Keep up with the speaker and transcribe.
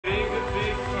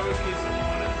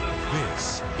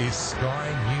is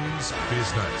Sky News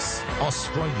Business,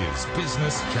 Australia's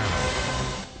business channel.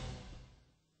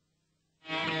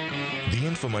 The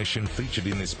information featured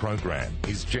in this program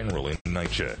is general in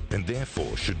nature and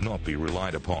therefore should not be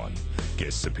relied upon.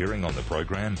 Guests appearing on the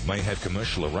program may have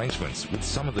commercial arrangements with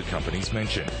some of the companies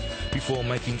mentioned. Before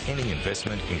making any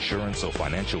investment, insurance or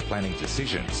financial planning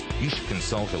decisions, you should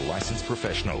consult a licensed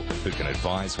professional who can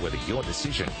advise whether your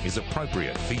decision is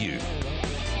appropriate for you.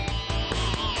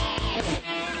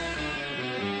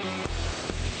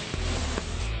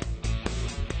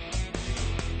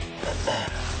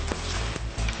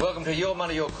 Welcome to Your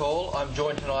Money, Your Call. I'm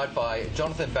joined tonight by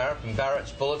Jonathan Barrett from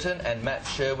Barrett's Bulletin and Matt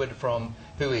Sherwood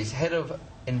who is Head of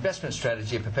Investment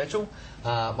Strategy at Perpetual.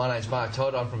 My name's Mark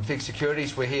Todd. I'm from FIIG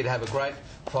Securities. We're here to have a great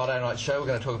Friday night show. We're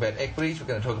going to talk about equities, we're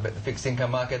going to talk about the fixed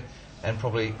income market and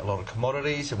probably a lot of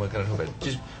commodities, and we're going to talk about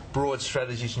just broad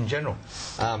strategies in general.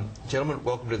 Gentlemen,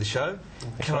 welcome to the show.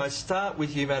 Can I start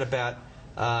with you, Matt, about...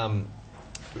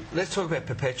 let's talk about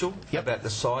Perpetual, about the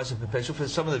size of Perpetual. For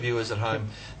some of the viewers at home,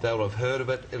 they'll have heard of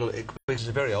it. It's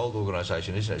a very old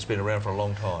organisation, isn't it? It's been around for a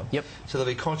long time. Yep. So they'll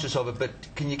be conscious of it, but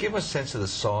can you give us a sense of the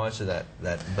size of that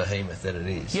behemoth that it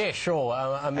is? Yeah, sure.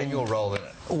 I mean, and your role in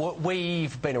it.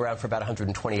 We've been around for about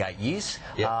 128 years.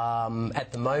 Yep.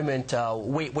 At the moment,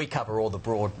 we cover all the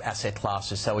broad asset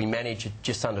classes, so we manage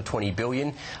just under 20 billion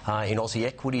in Aussie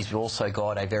equities. We've also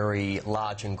got a very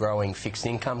large and growing fixed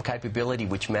income capability,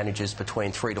 which manages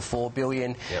between 3 to 4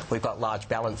 billion. Yep. We've got large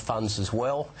balanced funds as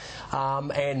well.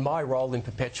 And my role in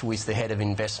Perpetual is the Head of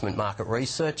Investment Market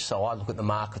Research, so I look at the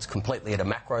markets completely at a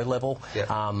macro level, yep.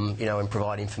 You know, and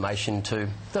provide information to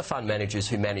the fund managers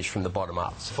who manage from the bottom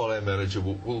up. Follow manager,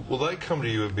 will they come to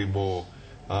you and be more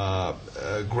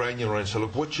granular and say,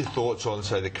 look, what's your thoughts on,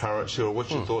 say, the currency, or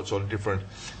what's your thoughts on different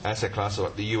asset classes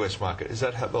like the US market? Is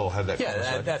that how they'll have that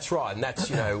conversation? That's right, and that's,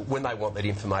 you know, when they want that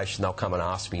information, they'll come and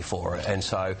ask me for it. And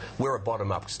so we're a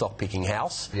bottom-up stock-picking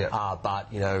house, yep. But,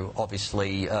 you know,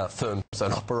 obviously firms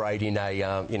don't operate in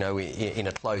a, you know, in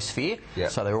a closed sphere,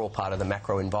 yep. So they're all part of the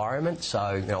macro environment,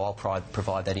 so, you know, I'll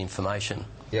provide that information.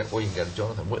 Yeah, well, you can go to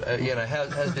Jonathan. You know,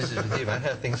 how's business with you, mate? How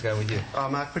are things going with you?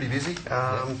 Mark, pretty busy.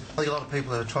 I think a lot of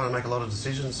people are trying to make a lot of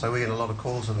decisions, so we're getting a lot of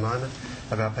calls at the moment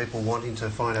about people wanting to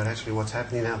find out actually what's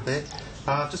happening out there.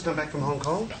 I've just come back from Hong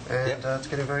Kong, and it's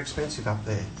getting very expensive up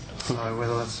there. So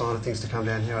whether that's a sign of things to come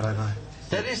down here, I don't know.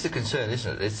 That is the concern,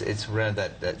 isn't it? It's around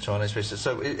that Chinese business.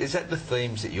 So is that the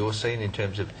themes that you're seeing in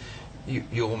terms of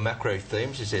your macro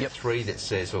themes? Is there three that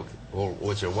says, look, or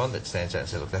is there one that stands out and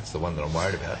says, look, that's the one that I'm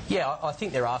worried about? Yeah, I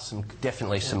think there are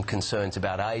definitely some concerns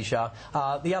about Asia.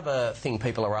 The other thing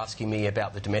people are asking me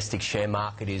about the domestic share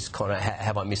market is kind of,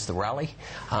 have I missed the rally?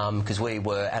 Because we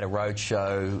were at a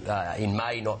roadshow in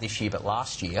May, not this year, but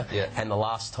last year, and the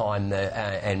last time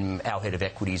and our head of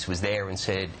equities was there and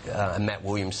said, and Matt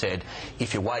Williams said,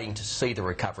 if you're waiting to see the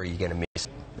recovery, you're going to miss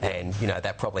it. And, you know,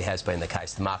 that probably has been the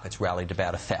case. The market's rallied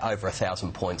about over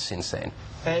 1,000 points since then.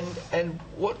 And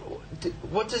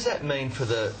what does that mean for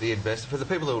the investor, for the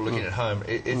people who are looking at home?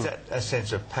 Is that a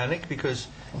sense of panic? Because,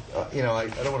 you know, I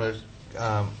don't want to,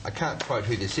 I can't quote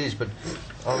who this is, but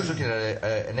I was looking at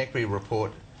an equity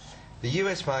report. The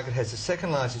US market has the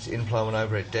second largest inflow in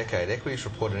over a decade. Equities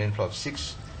report an inflow of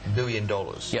 $6 billion.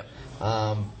 Yep.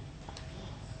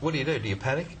 What do? Do you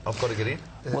panic? I've got to get in?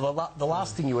 Well, the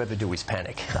last thing you ever do is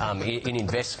panic in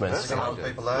investments. The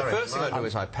first thing I do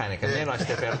is I panic, and then I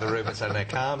step out of the room and say, no,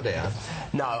 calm down.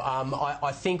 No,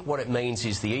 I think what it means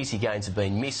is the easy gains have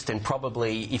been missed, and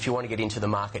probably if you want to get into the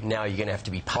market now, you're going to have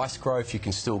to be price growth. You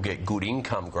can still get good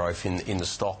income growth in the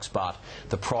stocks, but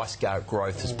the price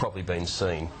growth has probably been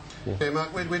seen. Yeah,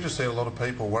 Mark, we just see a lot of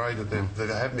people worried that they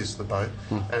have missed the boat,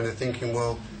 and they're thinking,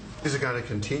 well, is it going to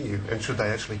continue, and should they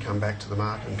actually come back to the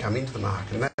market and come into the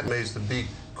market? And that means the big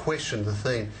question, the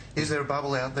theme, is there a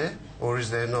bubble out there or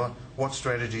is there not? What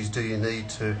strategies do you need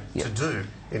to do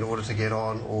in order to get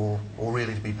on or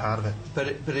really to be part of it?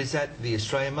 But is that the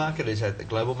Australian market? Is that the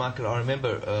global market? I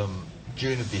remember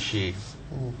June of this year,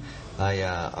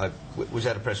 I was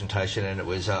at a presentation, and it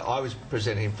was I was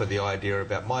presenting for the idea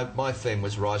about my theme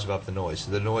was rise above the noise.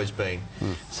 The noise being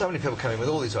so many people coming with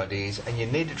all these ideas, and you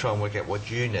need to try and work out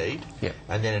what you need,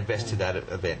 and then invest to that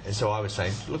event. And so I was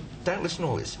saying, look, don't listen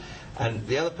to all this. And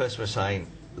the other person was saying,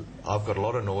 I've got a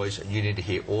lot of noise, and you need to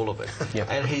hear all of it.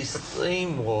 And his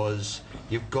theme was,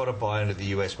 you've got to buy into the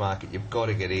US market. You've got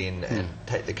to get in and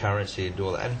take the currency and do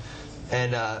all that.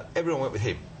 And everyone went with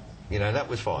him. You know, that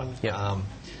was fine.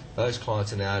 Those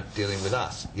clients are now dealing with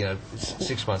us, you know,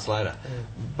 6 months later.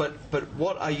 But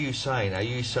what are you saying? Are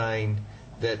you saying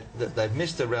that they've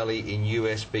missed the rally in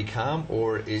US be calm,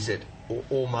 or is it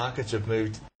all markets have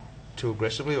moved too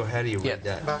aggressively, or how do you read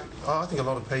that? But I think a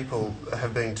lot of people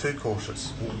have been too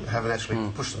cautious and haven't actually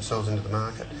pushed themselves into the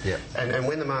market. Yeah. And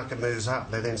when the market moves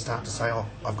up, they then start to say, oh,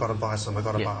 I've got to buy some, I've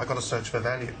got to buy, I've got to search for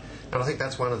value. And I think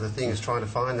that's one of the things, trying to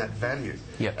find that value.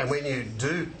 And when you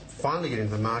do finally get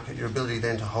into the market, your ability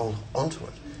then to hold onto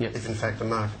it, if in fact the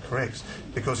market corrects.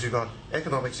 Because you've got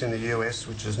economics in the US,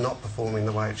 which is not performing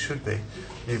the way it should be.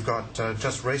 You've got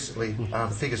just recently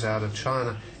figures out of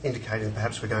China indicating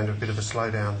perhaps we're going to a bit of a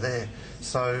slowdown there.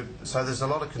 So there's a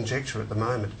lot of conjecture at the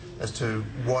moment as to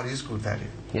what is good value.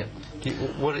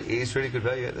 What is really good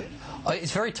value out there?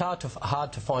 It's very hard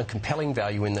to find compelling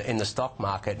value in the stock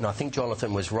market, and I think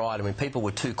Jonathan was right. I mean, people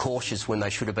were too cautious when they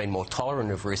should have been more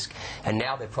tolerant of risk, and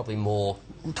now they're probably more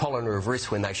tolerant of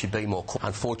risk when they should be more cautious.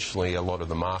 Unfortunately, a lot of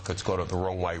the market's got it the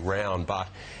wrong way round, but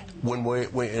when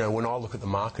when I look at the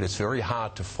market, it's very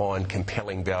hard to find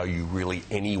compelling value really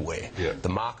anywhere. The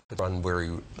market's run very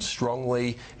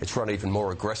strongly, it's run even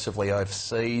more aggressively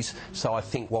overseas, so I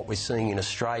think what we're seeing in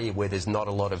Australia, where there's not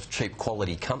a lot of cheap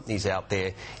quality companies out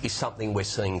there, is something we're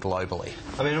seeing globally.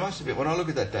 I mean, I must admit, when I look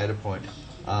at that data point,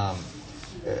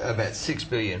 about 6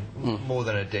 billion, more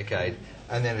than a decade,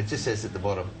 and then it just says at the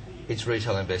bottom, it's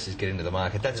retail investors get into the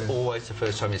market. That's always the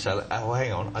first time you say, oh,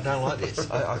 hang on, I don't like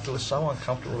this. I feel so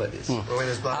uncomfortable about this. Well, when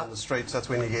there's blood on the streets, that's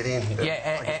when you get in. But I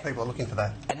guess people are looking for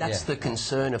that. And that's the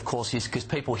concern, of course, is because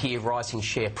people hear rising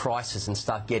share prices and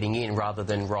start getting in rather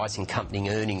than rising company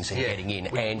earnings and getting in.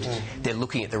 And they're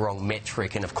looking at the wrong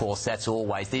metric. And, of course, that's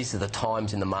always, these are the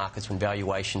times in the markets when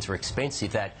valuations are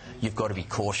expensive that you've got to be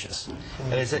cautious.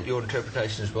 And is that your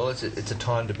interpretation as well? It's a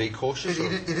time to be cautious?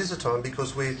 It is a time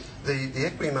because the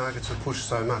equity markets have pushed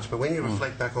so much, but when you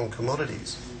reflect back on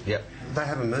commodities, they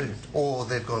haven't moved or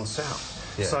they've gone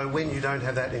south. So when you don't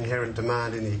have that inherent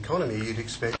demand in the economy, you'd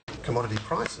expect commodity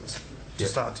prices to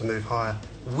start to move higher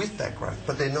with that growth,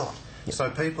 but they're not.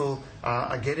 So people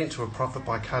are getting to a profit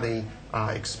by cutting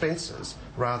expenses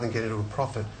rather than getting to a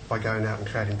profit by going out and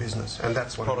creating business. And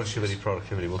that's what productivity.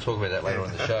 We'll talk about that later on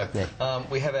in the show.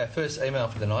 We have our first email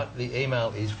for the night. The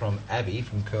email is from Abby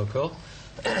from Curl.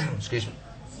 Excuse me.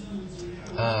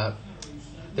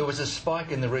 There was a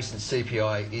spike in the recent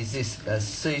CPI. Is this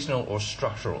seasonal or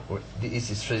structural? Or is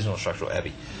this seasonal or structural,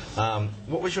 Abby?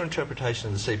 What was your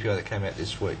interpretation of the CPI that came out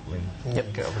this week?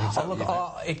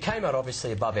 It came out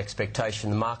obviously above expectation.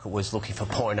 The market was looking for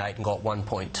 0.8 and got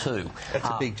 1.2. That's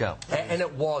a big jump. And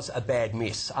it was a bad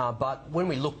miss. But when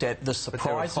we looked at the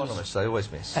surprises... But they're economists, they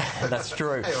always miss. That's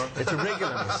true. It's a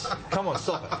regular miss. Come on,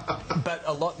 stop it. But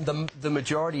the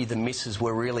majority of the misses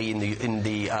were really in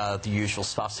the usual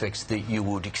suspects that you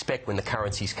would expect when the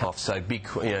currencies come off. So big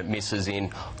misses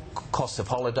in cost of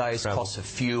holidays, cost of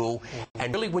fuel,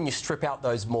 and really when you strip out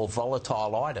those more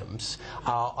volatile items,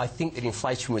 I think that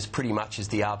inflation was pretty much as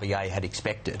the RBA had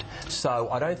expected. So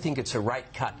I don't think it's a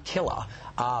rate cut killer,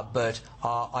 but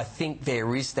I think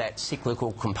there is that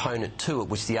cyclical component to it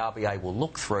which the RBA will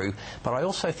look through, but I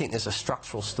also think there's a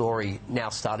structural story now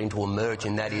starting to emerge,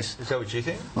 and that is... Is that what you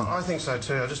think? I think so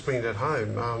too. I just bring it at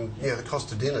home. The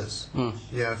cost of dinners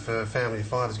for a family of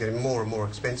five is getting more and more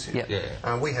expensive.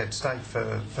 We had steak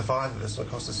for five of us and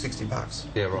it cost us $60.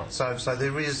 Yeah, right. So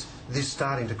there is this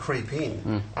starting to creep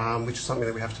in, which is something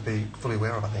that we have to be fully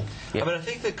aware of, I think. I mean, I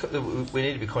think that we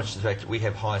need to be conscious of the fact that we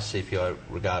have high CPI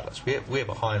regardless. We have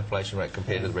a high inflation rate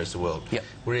compared to the rest of the world.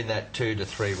 We're in that 2 to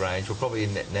 3 range. We're probably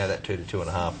in now that 2 to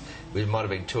 2.5. We might have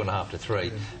been 2.5 to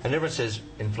 3. And everyone says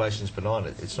inflation's benign.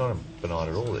 It's not benign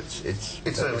at all. It's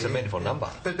a meaningful number.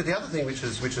 But the other thing which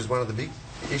is one of the big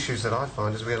issues that I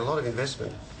find is we had a lot of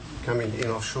investment coming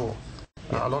in offshore.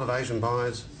 A lot of Asian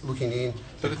buyers looking in,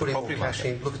 putting more cash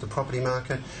in, look at the property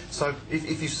market. So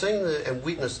if you've seen and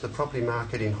witnessed the property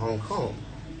market in Hong Kong,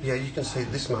 you can see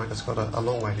this market's got a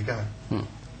long way to go.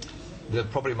 The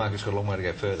property market's got a long way to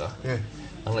go further.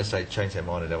 Unless they change their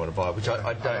mind and don't want to buy, which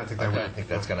I don't think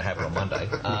that's going to happen on Monday.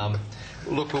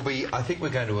 Look, I think we're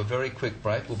going to a very quick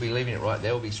break. We'll be leaving it right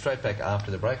there. We'll be straight back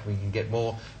after the break. We can get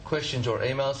more questions or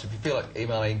emails. If you feel like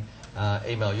emailing,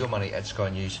 email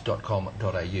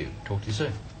yourmoney@skynews.com.au. Talk to you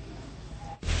soon.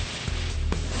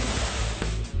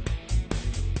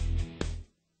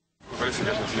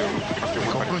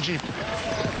 Compro un Jeep.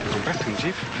 ¿Me compraste un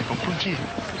Jeep? Me compré un Jeep.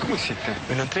 ¿Cómo hiciste?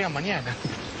 Me lo entregan mañana.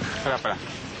 Espera.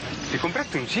 ¿Te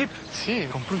compraste un Jeep? Sí, me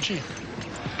compré un Jeep.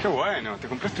 Qué bueno, ¿te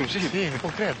compraste un Jeep? Sí, me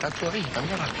puedo creer, está todo ahí,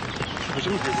 camina rápido.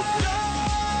 Yo me compré.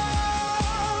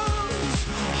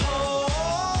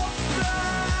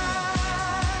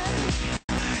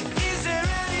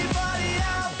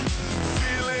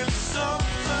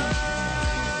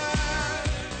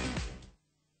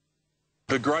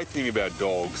 The great thing about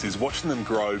dogs is watching them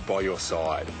grow by your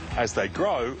side. As they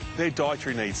grow, their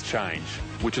dietary needs change,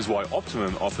 which is why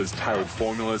Optimum offers tailored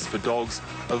formulas for dogs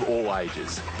of all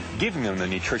ages, giving them the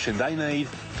nutrition they need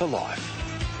for life.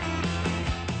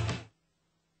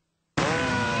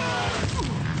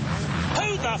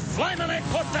 Who the flaming heck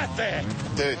put that there?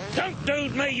 Dude. Don't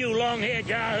dude me, you long-haired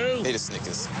yahoo! Need a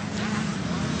Snickers.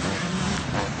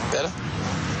 Better?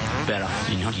 Better.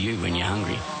 Not you when you're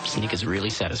hungry. Snickers really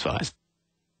satisfies.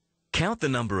 Count the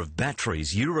number of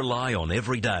batteries you rely on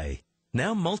every day.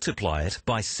 Now multiply it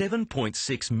by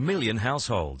 7.6 million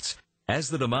households. As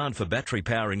the demand for battery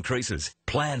power increases,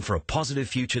 plan for a positive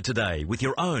future today with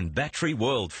your own Battery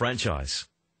World franchise.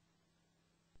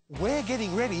 We're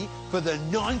getting ready for the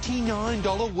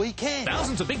 $99 weekend.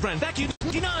 Thousands of big brand vacuums,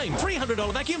 $99.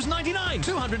 $300 vacuums, $99.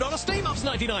 $200 steam ups,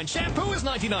 $99. Shampoo is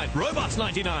 $99. Robots,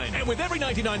 $99. And with every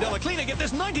 $99 cleaner, get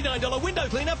this $99 window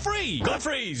cleaner free. Good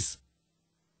freeze.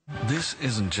 This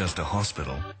isn't just a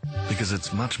hospital, because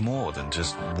it's much more than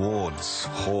just wards,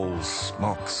 halls,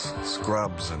 smocks,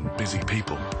 scrubs and busy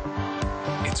people.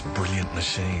 It's brilliant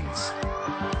machines,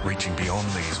 reaching beyond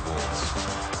these walls.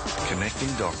 Connecting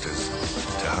doctors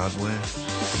to hardware and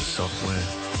software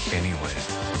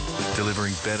anywhere.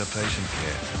 Delivering better patient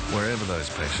care wherever those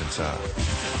patients are.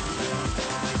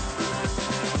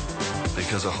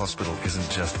 Because a hospital isn't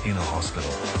just in a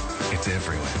hospital, it's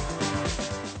everywhere.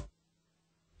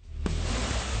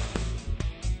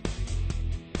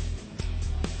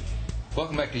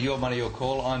 Welcome back to Your Money, Your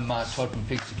Call. I'm Todd from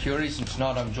FIIG Securities, and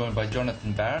tonight I'm joined by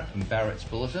Jonathan Barrett from Barrett's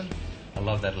Bulletin. I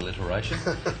love that alliteration.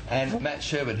 And Matt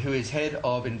Sherbert, who is Head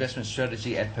of Investment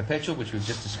Strategy at Perpetual, which we've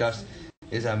just discussed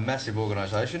is a massive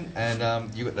organisation.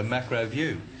 And you've got the macro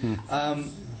view.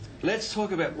 Let's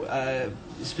talk about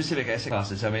specific asset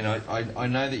classes. I mean, I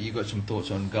know that you've got some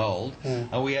thoughts on gold.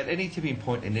 Are we at any tipping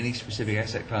point in any specific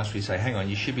asset class where you say, hang on,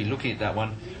 you should be looking at that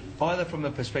one, either from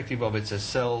the perspective of it's a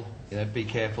sell, you know, be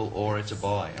careful, or it's a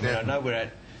buy? I mean, I know we're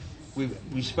at...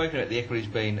 We've spoken about the equities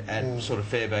being at sort of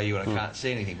fair value and I can't see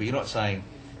anything, but you're not saying,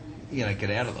 you know, get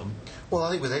out of them. Well, I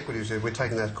think with equities, we're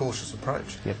taking that cautious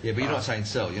approach. Yeah, but you're not saying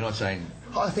sell. You're not saying...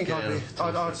 I think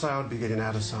I'd say I'd be getting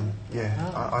out of some.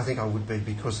 Yeah, I think I would be,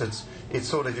 because it's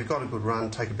sort of, you've got a good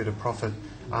run, take a bit of profit.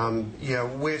 Yeah,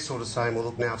 we're sort of saying, well,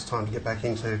 look, now it's time to get back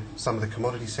into some of the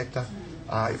commodity sector.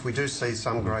 If we do see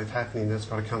some growth happening, it's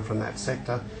got to come from that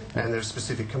sector, and there are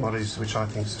specific commodities which I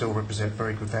think still represent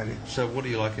very good value. So what do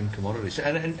you like in commodities?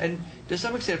 And to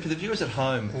some extent, for the viewers at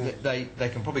home, they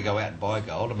can probably go out and buy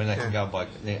gold. I mean, they can go and buy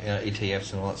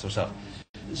ETFs and all that sort of stuff.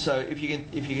 So if you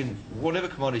can, whatever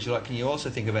commodities you like, can you also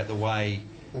think about the way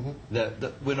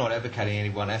that we're not advocating any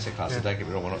one asset class, so don't get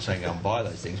me wrong, we're not saying go and buy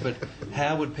those things, but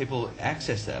how would people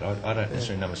access that? I don't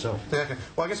necessarily know myself. Yeah, okay.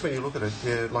 Well, I guess when you look at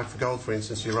it, like for gold, for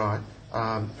instance, you're right.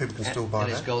 People can still buy that.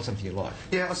 And is gold something you like?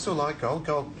 Yeah, I still like gold.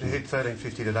 Gold hit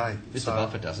 $13.50 today. Mr.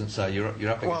 Buffett doesn't, so you're up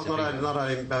against it. Well, not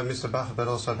only Mr. Buffett, but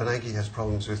also Bernanke has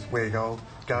problems with where gold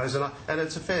goes, and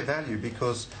it's a fair value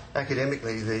because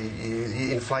academically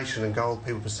the inflation in gold,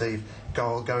 people perceive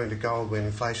gold going to gold when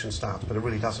inflation starts, but it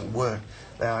really doesn't work.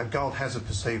 Gold has a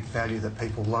perceived value that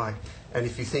people like. And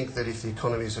if you think that if the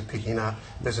economies are picking up,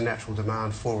 there's a natural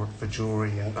demand for it, for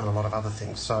jewellery and a lot of other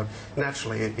things. So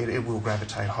naturally, it will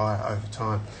gravitate higher over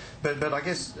time. But I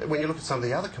guess when you look at some of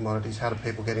the other commodities, how do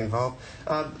people get involved?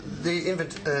 I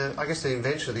guess the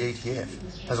invention of the ETF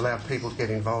has allowed people to get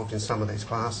involved in some of these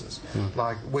classes.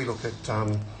 Like we look at,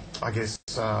 I guess,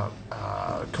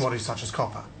 commodities such as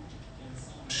copper.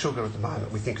 Sugar at the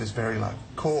moment we think is very low.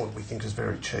 Corn we think is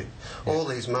very cheap. All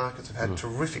these markets have had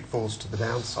terrific falls to the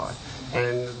downside,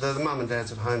 and the mum and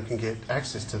dads at home can get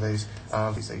access to these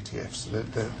ETFs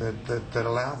that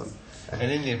allow them.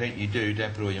 And in the event you do,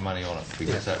 don't put all your money on it,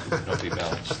 because that would not be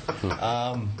balanced.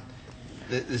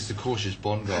 This is the cautious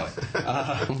bond guy.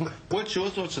 What's your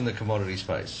thoughts on the commodity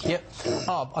space? Yep.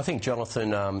 I think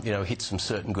Jonathan, hit some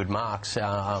certain good marks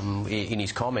in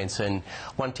his comments, and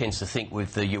one tends to think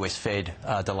with the US Fed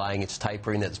delaying its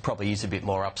tapering that there probably is a bit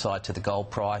more upside to the gold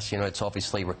price. You know, it's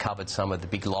obviously recovered some of the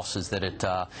big losses that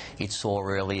it saw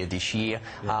earlier this year,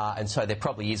 and so there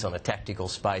probably is on a tactical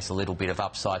space a little bit of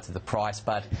upside to the price.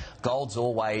 But gold's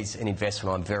always an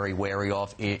investment I'm very wary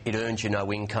of. It earns you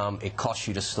no income. It costs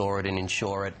you to store it and insure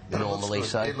it normally.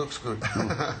 So it looks good.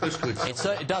 Looks good.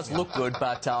 It does look good,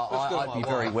 but I'd be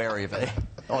very wary of it.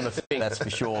 on the thing, that's for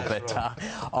sure. But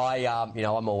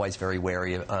I'm always very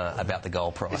wary about the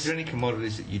gold price. Is there any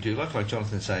commodities that you do like? Like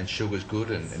Jonathan's saying, sugar's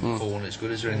good and corn is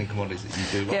good. Is there any commodities that you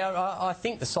do like? Yeah, I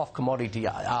think the soft commodities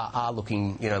are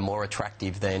looking, more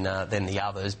attractive than the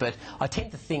others. But I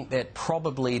tend to think that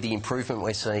probably the improvement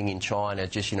we're seeing in China,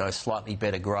 just slightly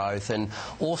better growth, and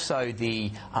also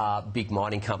the big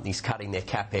mining companies cutting their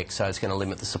capex, so it's going to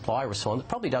limit the supply response. It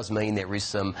probably does mean there is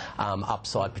some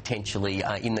upside potentially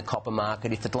in the copper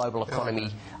market. If the global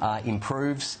economy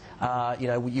improves,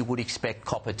 you would expect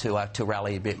copper to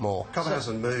rally a bit more. Copper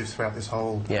hasn't moved throughout this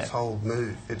whole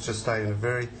move. It's just stayed in a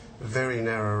very, very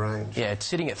narrow range. Yeah, it's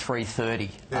sitting at 330.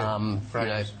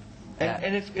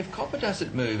 And if copper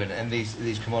doesn't move and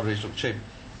these commodities look cheap,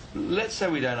 let's say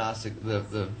we don't ask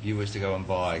the viewers to go and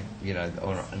buy,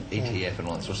 on an ETF and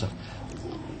all that sort of stuff.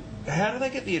 How do they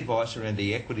get the advice around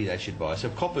the equity they should buy? So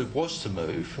if copper was to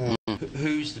move,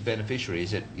 who's the beneficiary?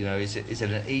 Is it is it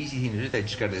an easy thing to do? They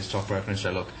just go to their stockbroker and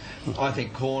say, look, I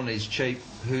think corn is cheap.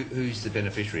 Who's the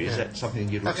beneficiary? Is that something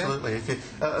you'd look Absolutely. at?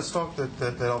 If a stock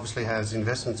that obviously has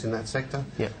investments in that sector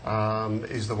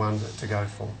is the one to go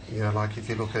for. Like if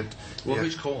you look at...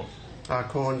 who's corn?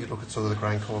 Corn, you look at sort of the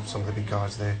grain corp, some of the big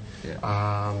guys there.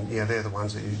 They're the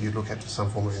ones that you look at for some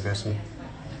form of investment.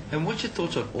 And what's your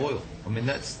thoughts on oil? I mean,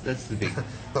 that's the big...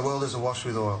 The world is awash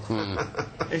with oil.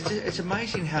 It's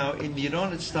amazing how in the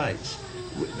United States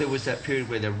there was that period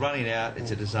where they're running out,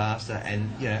 it's a disaster, and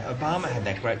Obama had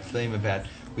that great theme about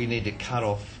we need to cut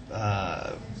off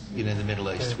the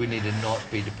Middle East. We need to not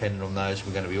be dependent on those.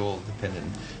 We're going to be all dependent,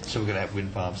 so we're going to have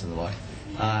wind farms and the like.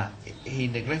 He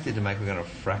neglected to make we're going to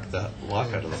frack the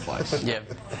life out of the place.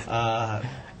 I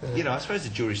suppose the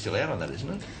jury's still out on that, isn't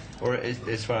it? Or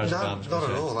as far as farms not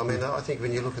at all. I mean, I think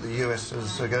when you look at the US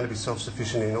as going to be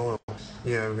self-sufficient in oil,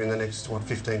 in the next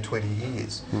 15, 20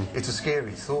 years, it's a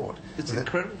scary thought. It's an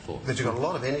incredible thought. That you've got a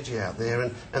lot of energy out there,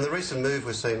 and the recent move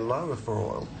we're seeing lower for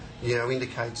oil,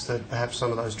 indicates that perhaps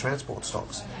some of those transport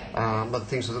stocks, other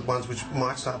things are the ones which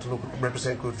might start to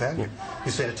represent good value.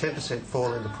 You've seen a 10%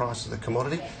 fall in the price of the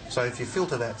commodity, so if you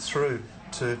filter that through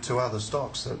to other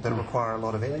stocks that require a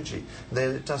lot of energy,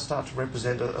 then it does start to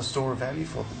represent a store of value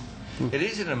for them. It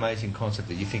is an amazing concept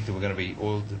that you think that we're going to be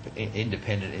oil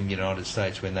independent in the United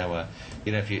States when they were,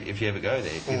 if you ever go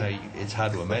there, it's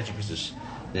hard to imagine because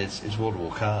it's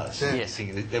wall-to-wall cars. Yes.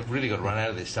 They've really got to run out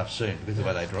of this stuff soon because of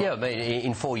the way they drive. Yeah, I mean,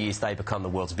 in 4 years they become the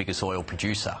world's biggest oil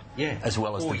producer, as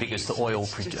well as the biggest oil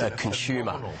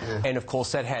consumer. And of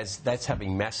course that's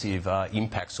having massive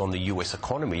impacts on the US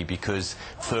economy because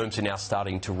firms are now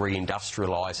starting to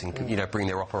re-industrialise and bring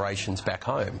their operations back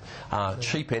home.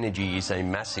 Cheap energy is a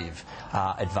massive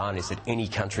advantage that any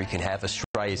country can have.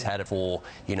 Australia's had it for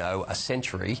a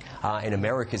century, and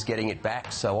America's getting it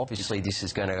back. So obviously this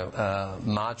is going to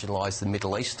marginalise the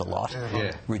Middle East a lot,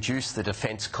 reduce the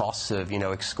defence costs of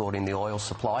escorting the oil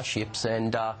supply ships,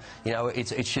 and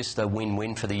it's just a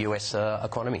win-win for the US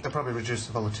economy. They'll probably reduce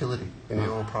the volatility in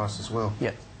the oil price as well.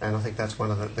 And I think that's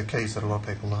one of the keys that a lot of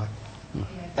people like.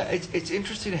 It's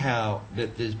interesting how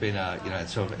there's been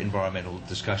sort of environmental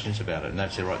discussions about it, and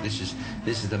they've said, right, this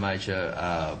is the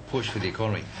major push for the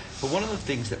economy. But one of the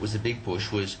things that was the big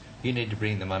push was you need to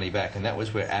bring the money back, and that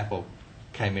was where Apple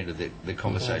came into the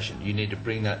conversation. You need to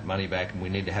bring that money back, and we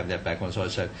need to have that back on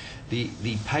side. So the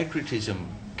patriotism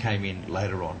came in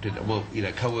later on.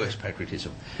 Coerced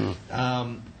patriotism.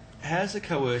 How's the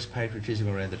coerced patriotism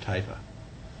around the taper?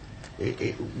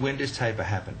 When does taper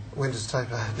happen? When does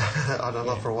taper happen? I don't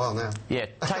know, for a while now. Yeah,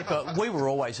 taper, we were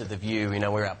always of the view,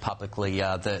 we're out publicly,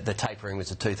 the tapering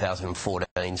was a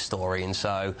 2014 story, and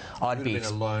so I'd be... You've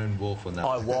been a lone wolf on that.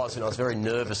 I was, and I was very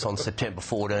nervous on September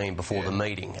 14 before the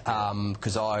meeting,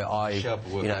 because I show up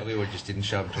at work early, or just didn't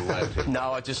show up until later?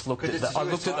 No, I just looked at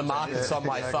the markets on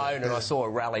my phone, and I saw a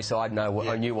rally, so I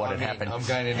knew what had happened. I'm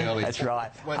going in early. That's right.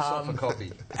 Went off for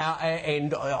coffee.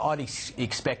 And I'd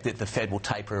expect that the Fed will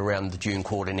taper around the June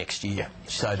quarter next year.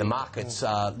 So the markets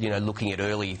are, looking at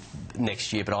early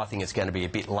next year, but I think it's going to be a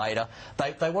bit later.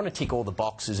 They want to tick all the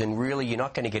boxes, and really you're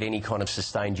not going to get any kind of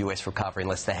sustained US recovery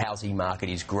unless the housing market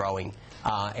is growing.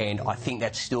 And I think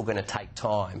that's still going to take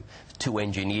time to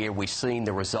engineer. We've seen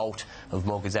the result of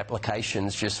mortgage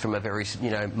applications just from a very,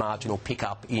 marginal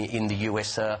pickup in the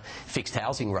US fixed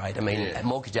housing rate. I mean,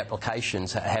 mortgage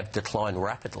applications have declined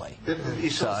rapidly. You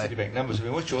saw the Citibank numbers. I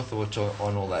mean, what's your thoughts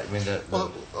on all that? I mean,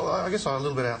 well, I guess I'm a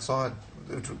little bit outside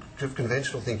of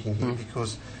conventional thinking here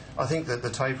because I think that the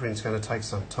tapering is going to take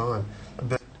some time.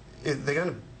 But they're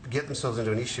going to get themselves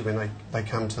into an issue when they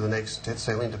come to the next debt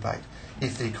ceiling debate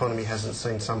if the economy hasn't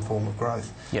seen some form of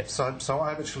growth. So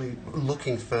I'm actually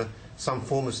looking for some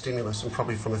form of stimulus, and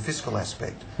probably from a fiscal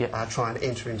aspect, try and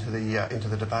enter into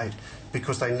the debate,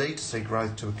 because they need to see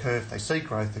growth to occur. If they see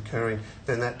growth occurring,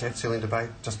 then that debt ceiling debate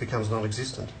just becomes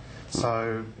non-existent.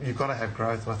 So you've got to have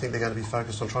growth, and I think they're going to be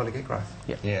focused on trying to get growth.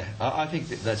 Yeah, I think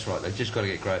that's right. They've just got to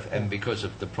get growth, and because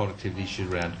of the productivity issue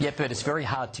around... Yeah, but it's very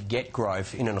hard to get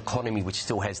growth in an economy which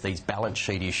still has these balance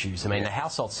sheet issues. I mean, the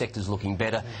household sector's looking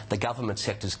better. The government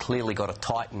sector's clearly got to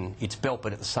tighten its belt,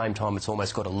 but at the same time it's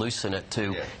almost got to loosen it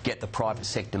to get the private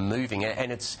sector moving.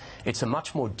 And it's a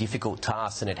much more difficult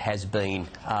task than it has been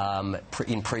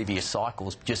in previous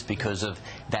cycles, just because of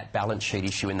that balance sheet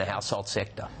issue in the household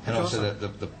sector. And also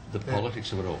the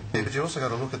politics of it all. Yeah, but you also got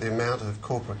to look at the amount of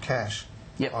corporate cash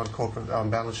on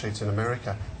balance sheets in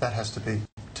America. That has to be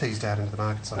teased out into the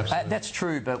market. That's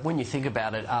true, but when you think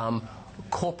about it,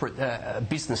 corporate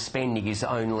business spending is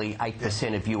only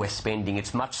 8% of US spending.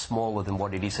 It's much smaller than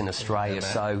what it is in Australia,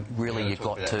 so really you've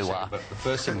got to... But the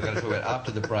first thing we're going to talk about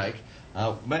after the break,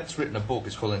 Matt's written a book.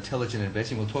 It's called Intelligent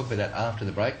Investing. We'll talk about that after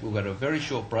the break. We'll go to a very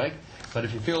short break, but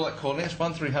if you feel like calling us,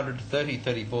 1300 30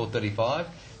 34 35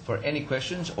 for any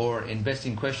questions or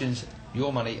investing questions.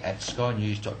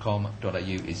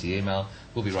 yourmoney@skynews.com.au is the email.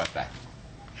 We'll be right back.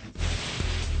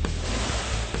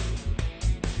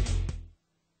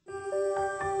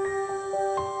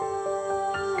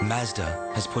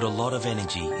 Mazda has put a lot of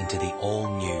energy into the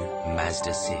all-new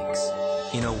Mazda 6.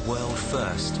 In a world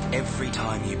first, every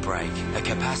time you brake, a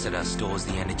capacitor stores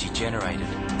the energy generated,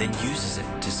 then uses it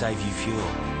to save you fuel.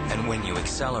 And when you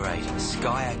accelerate,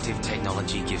 SkyActiv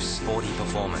technology gives sporty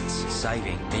performance,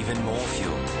 saving even more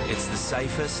fuel. It's the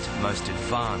safest, most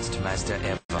advanced Mazda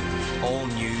ever. All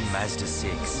new Mazda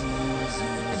 6.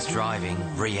 It's driving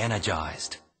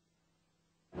re-energized.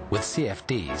 With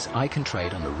CFDs, I can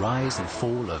trade on the rise and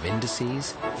fall of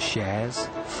indices, shares,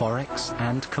 forex,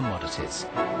 and commodities.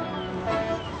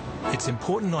 It's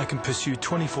important I can pursue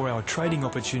 24-hour trading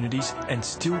opportunities and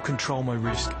still control my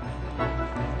risk.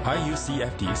 I use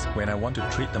CFDs when I want to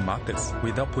trade the markets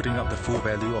without putting up the full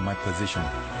value of my position.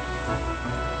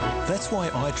 That's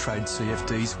why I trade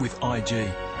CFDs with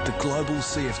IG, the global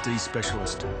CFD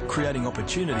specialist, creating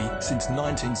opportunity since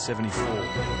 1974.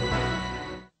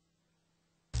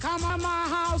 Come on, my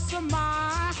house.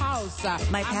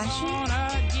 My passion? I'm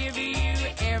gonna give you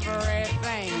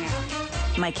everything.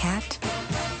 My cat?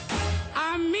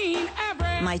 I mean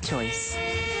everything. My choice.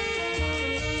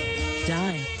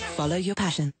 Darling, follow your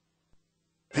passion.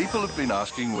 People have been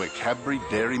asking where Cadbury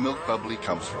Dairy Milk Bubbly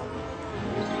comes from.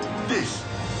 This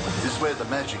is where the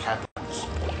magic happens.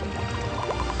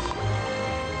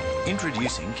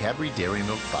 Introducing Cadbury Dairy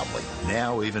Milk Bubbly,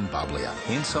 now even bubblier,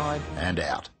 inside and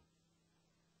out.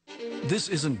 This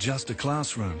isn't just a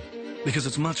classroom, because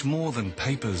it's much more than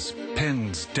papers,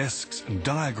 pens, desks and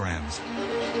diagrams.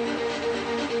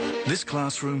 This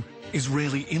classroom is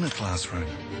really in a classroom.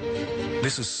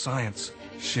 This is science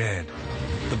shared.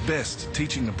 The best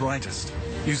teaching the brightest,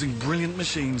 using brilliant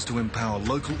machines to empower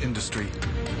local industry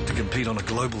to compete on a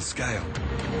global scale.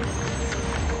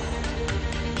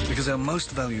 Because our most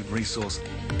valued resource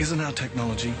isn't our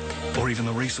technology or even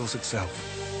the resource itself.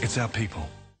 It's our people.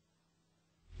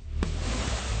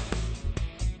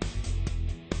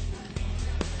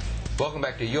 Welcome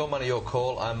back to Your Money, Your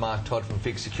Call. I'm Mark Todd from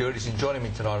FIIG Securities, and joining me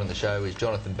tonight on the show is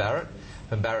Jonathan Barrett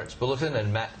from Barrett's Bulletin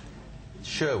and Matt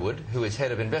Sherwood, who is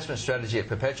Head of Investment Strategy at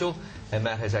Perpetual. And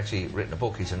Matt has actually written a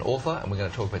book. He's an author, and we're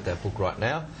going to talk about that book right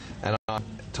now. And I'm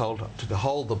told to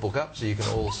hold the book up so you can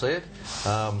all see it.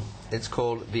 It's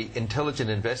called The Intelligent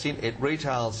Investing. It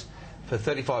retails for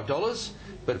 $35.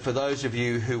 But for those of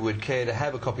you who would care to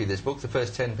have a copy of this book, the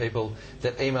first 10 people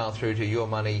that email through to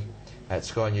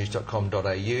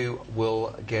yourmoney@skynews.com.au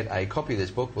will get a copy of this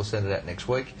book. We'll send it out next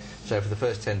week. So for the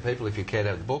first 10 people, if you care to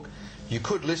have the book, you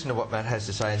could listen to what Matt has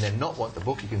to say and then not want the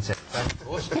book. You can send it back, of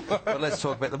course. But let's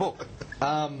talk about the book.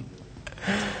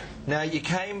 Now, you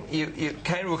came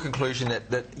to a conclusion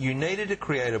that you needed to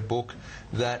create a book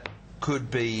that could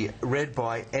be read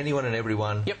by anyone and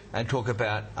everyone and talk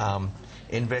about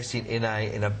investing in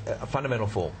a fundamental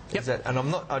form. Is that, and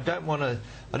I don't want to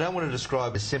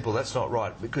describe as simple. That's not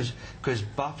right, because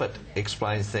Buffett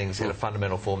explains things in a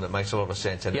fundamental form that makes a lot of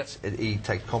sense, and he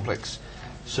takes complex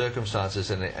circumstances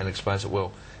and explains it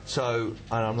well. So,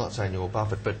 and I'm not saying you're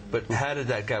Buffett, but how did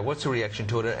that go? What's the reaction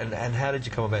to it, and how did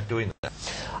you come about doing that?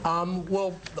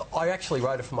 Well, I actually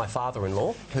wrote it for my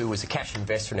father-in-law, who was a cash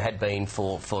investor and had been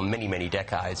for many, many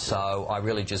decades. So I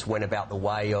really just went about the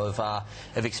way of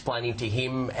explaining to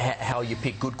him how you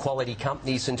pick good quality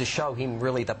companies and to show him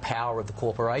really the power of the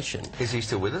corporation. Is he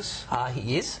still with us?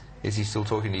 He is. Is he still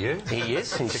talking to you? He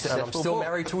is. And I'm still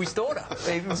married to his daughter.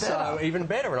 Even better. So even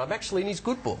better. And I'm actually in his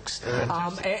good books.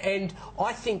 And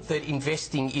I think that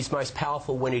investing is most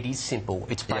powerful when it is simple.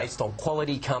 It's based on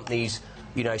quality companies,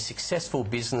 you know, successful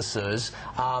businesses,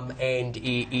 and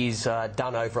it is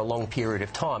done over a long period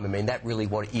of time. I mean, that really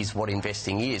what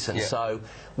investing is. And so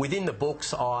within the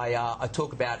books, I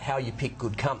talk about how you pick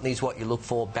good companies, what you look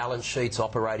for, balance sheets,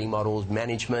 operating models,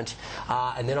 management,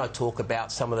 and then I talk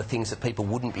about some of the things that people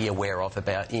wouldn't be aware of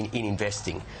about in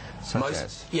investing.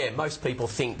 Most people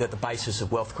think that the basis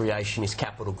of wealth creation is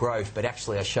capital growth, but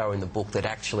actually I show in the book that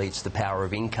actually it's the power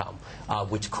of income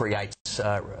which creates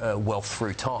wealth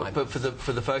through time. But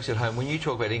for the folks at home, when you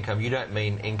talk about income, you don't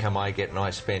mean income I get and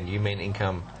I spend. You mean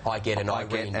income I get and I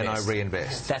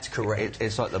reinvest. That's correct.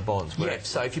 It's like the bonds. Yeah.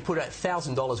 So if you put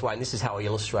 $1,000 away, and this is how I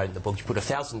illustrate in the book, you put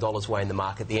 $1,000 away in the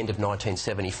market at the end of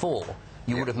 1974.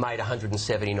 You would have made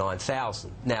 $179,000.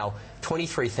 Now,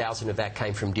 $23,000 of that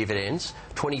came from dividends,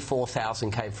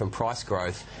 $24,000 came from price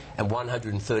growth, and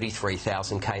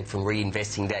 $133,000 came from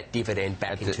reinvesting that dividend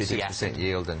back into the asset.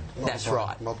 Yield and that's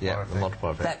right.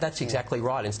 Multiply. That's exactly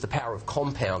right. And it's the power of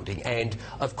compounding. And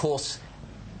of course,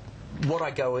 what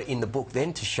I go in the book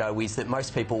then to show is that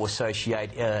most people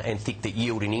associate and think that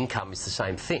yield and income is the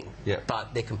same thing,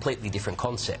 but they're completely different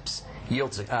concepts.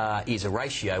 Yield is a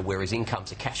ratio, whereas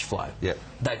income's a cash flow.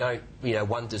 They don't, you know,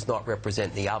 one does not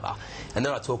represent the other. And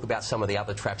then I talk about some of the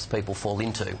other traps people fall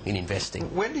into in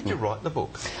investing. When did you write the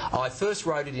book? I first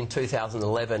wrote it in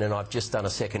 2011, and I've just done a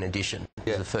second edition.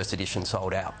 The first edition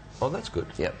sold out. Oh, that's good.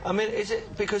 I mean, is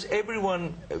it because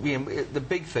everyone? You know, the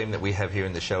big theme that we have here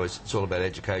in the show is it's all about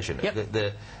education.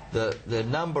 The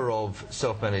number of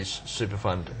self-managed super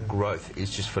fund growth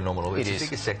is just phenomenal. It's the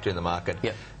biggest sector in the market.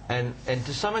 And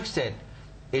to some extent,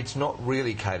 it's not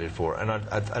really catered for,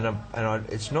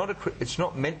 it's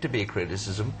not meant to be a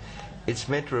criticism. It's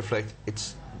meant to reflect.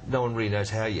 No one really knows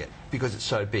how yet because it's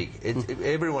so big.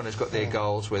 Everyone has got their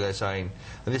goals where they're saying,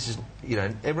 and this is, you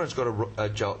know, everyone's got a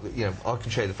job. You know, I can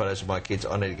show you the photos of my kids.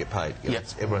 I need to get paid. You know,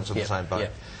 everyone's on the same boat.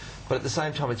 But at the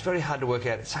same time, it's very hard to work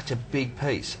out. It's such a big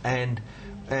piece. And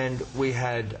we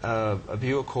had a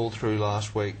viewer call through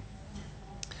last week.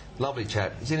 Lovely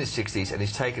chap. He's in his 60s and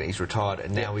he's retired,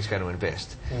 and now he's going to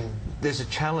invest. There's a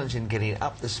challenge in getting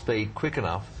up the speed quick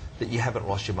enough that you haven't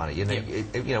lost your money. You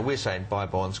know, we're saying buy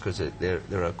bonds because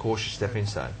they're a cautious stepping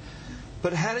stone.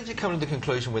 But how did you come to the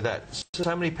conclusion with that?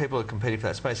 So many people are competing for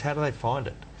that space. How do they find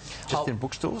it? Just in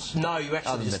bookstores? No, you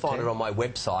actually just find it on my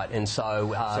website. And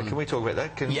so... so can we talk about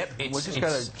that? We'll just go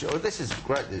to... This is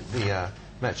great, the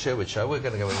Matt Sherwood Show. We're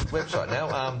going to go to his website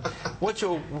now. What's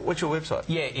your website?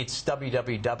 Yeah, it's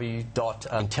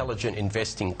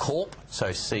www.intelligentinvestingcorp,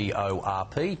 so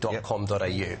corp.com.au.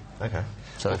 Okay.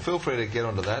 So well, feel free to get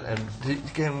onto that. And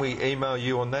can we email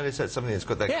you on that? Is that something that's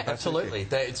got that capacity? Absolutely.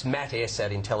 It's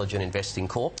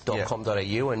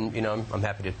matts@intelligentinvestingcorp.com.au, and you know, I'm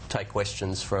happy to take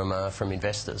questions from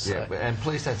investors. Yeah, so. And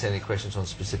please don't send any questions on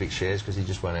specific shares because he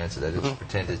just won't answer that. He'll just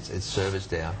pretend it's servers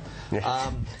down.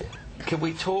 Can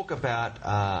we talk about...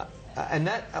 and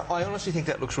that, I honestly think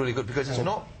that looks really good because it's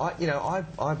not...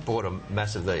 I bought a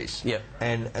mass of these.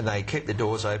 And they keep the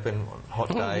doors open on hot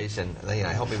days and they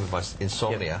help me with my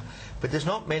insomnia. But there's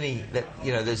not many that...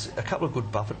 there's a couple of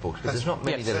good Buffett books, but there's not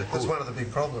many that are good. That's one of the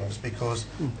big problems because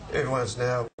everyone's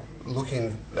now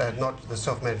looking at not the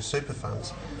self-managed super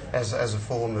funds as a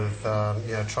form of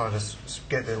trying to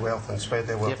get their wealth and spread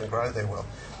their wealth and grow their wealth.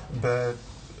 But...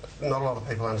 not a lot of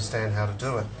people understand how to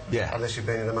do it unless you've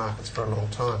been in the markets for a long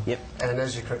time. And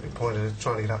as you correctly pointed, it's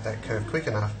trying to get up that curve quick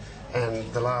enough. And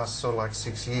the last sort of like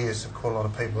 6 years have caught a lot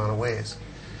of people unawares.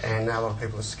 And now a lot of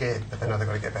people are scared, but they know they've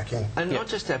got to get back in. And not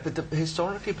just that, but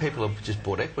historically people have just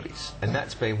bought equities. And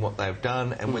that's been what they've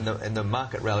done. And when the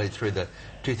market rallied through the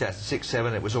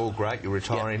 2006-07, it was all great, you're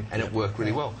retiring, and it worked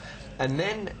really well. And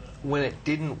then when it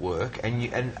didn't work, and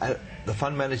the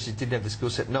fund managers didn't have the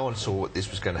skill set, no one saw what this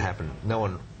was going to happen. No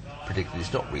one predicted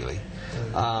this, not really.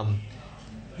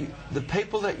 The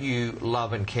people that you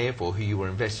love and care for, who you were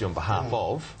investing on behalf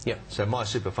of, so my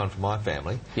super fund for my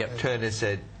family, turned and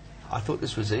said, I thought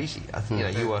this was easy. I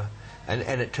think you were, and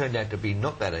it turned out to be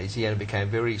not that easy, and it became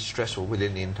very stressful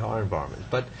within the entire environment.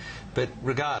 But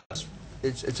regardless,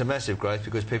 it's a massive growth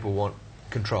because people want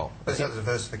control. But it's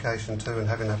diversification too, and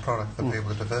having that product for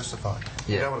people to diversify.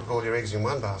 You don't want to put all your eggs in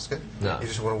one basket. You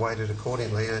just want to weight it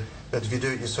accordingly. But if you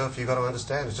do it yourself, you've got to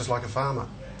understand. It's just like a farmer.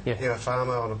 A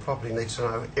farmer on a property needs to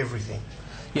know everything.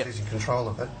 He's in control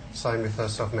of it. Same with a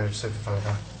self-managed super fund.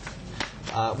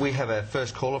 We have our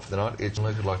first caller for the night. It's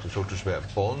Luke who'd like to talk to us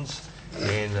about bonds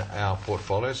in our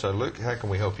portfolio. So, Luke, how can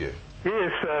we help you?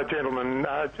 Yes, gentlemen,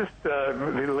 just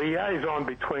the liaison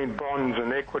between bonds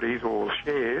and equities or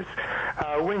shares.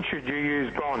 When should you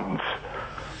use bonds?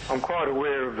 I'm quite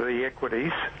aware of the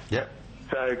equities. Yep.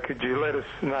 So could you let us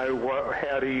know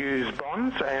how to use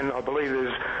bonds? And I believe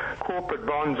there's corporate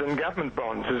bonds and government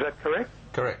bonds. Is that correct?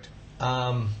 Correct.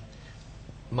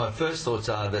 My first thoughts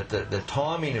are that the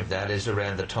timing of that is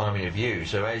around the timing of you.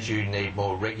 So as you need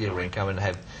more regular income and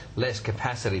have less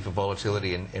capacity for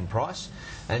volatility in price,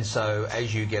 and so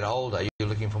as you get older, you're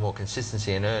looking for more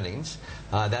consistency in earnings,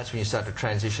 that's when you start to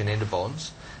transition into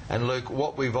bonds. And Luke,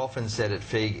 what we've often said at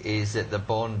FIIG is that the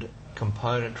bond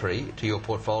componentry to your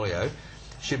portfolio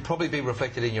should probably be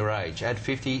reflected in your age. At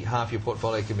 50, half your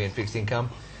portfolio can be in fixed income.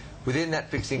 Within that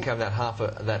fixed income,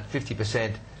 that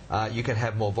 50%, you can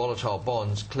have more volatile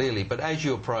bonds, clearly. But as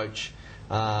you approach,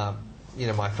 my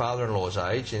father-in-law's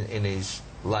age, in his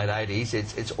late 80s,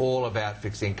 it's all about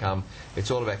fixed income. It's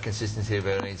all about consistency of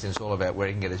earnings, and it's all about where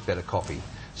he can get his better coffee.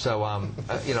 So,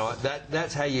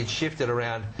 that's how you'd shift it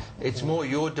around. It's more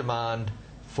your demand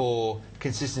for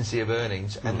consistency of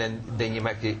earnings, and then you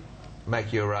make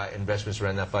your investments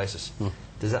around that basis.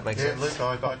 Does that make sense? Yeah,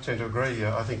 Luke, I tend to agree.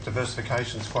 I think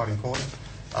diversification is quite important.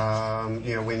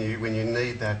 When you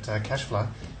need that cash flow,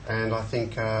 and I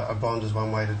think a bond is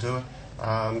one way to do it.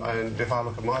 And if I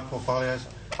look at my portfolios,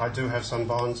 I do have some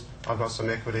bonds, I've got some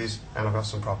equities, and I've got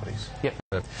some properties. Yep.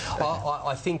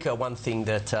 I think one thing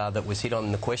that was hit on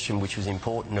in the question, which was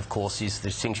important, of course, is the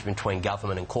distinction between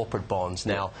government and corporate bonds.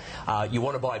 Now, you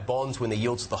want to buy bonds when the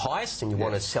yields are the highest, and you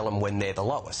want to sell them when they're the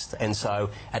lowest. And so,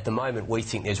 at the moment, we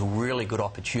think there's a really good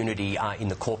opportunity in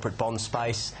the corporate bond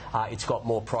space. It's got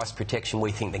more price protection,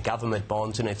 we think, than government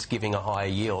bonds, and it's giving a higher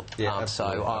yield. Yeah,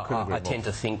 so I tend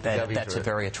to think that that's a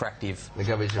very attractive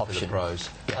option. For the pros.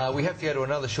 We have to go to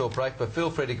another short break, but feel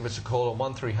free to give us a call on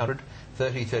 1300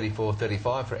 30 34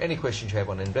 35 for any questions you have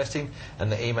on investing,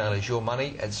 and the email is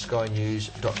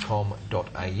yourmoney@skynews.com.au,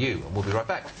 and we'll be right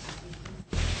back.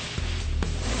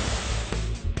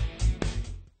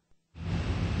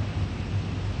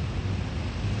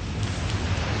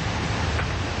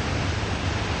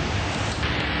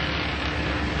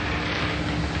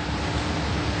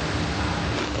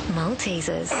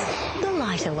 Maltesers, the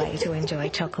lighter way to enjoy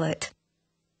chocolate.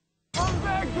 On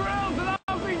Bear Grylls, and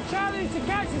I've been challenged to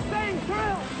catch the same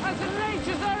krill as the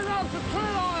nature's own ultra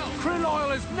krill oil. Krill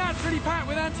oil is naturally packed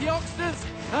with antioxidants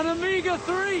and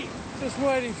omega-3. Just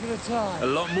waiting for the time. A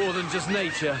lot more than just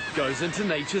nature goes into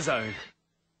nature's own.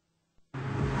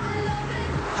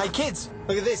 Hey kids,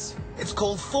 look at this. It's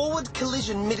called forward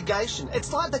collision mitigation.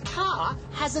 It's like the car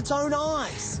has its own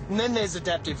eyes. And then there's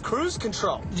adaptive cruise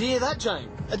control. Did you hear that, Jane?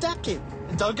 Adaptive.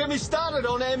 And don't get me started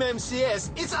on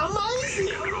MMCS. It's amazing.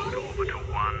 Mission Control to Orbital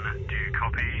 1. Do you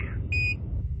copy?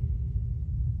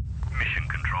 Mission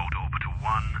Control to Orbital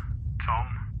 1. Tom?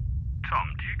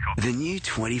 Tom, do you copy? The new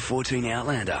 2014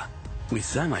 Outlander. With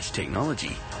so much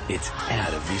technology, it's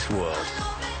out of this world.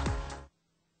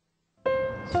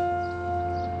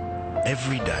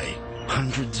 Every day,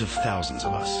 hundreds of thousands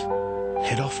of us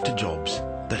head off to jobs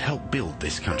that help build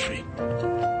this country.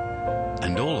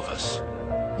 And all of us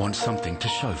want something to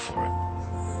show for it.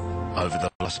 Over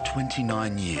the last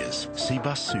 29 years,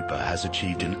 Cbus Super has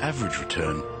achieved an average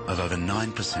return of over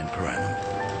 9% per annum,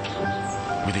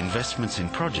 with investments in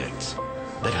projects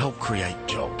that help create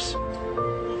jobs.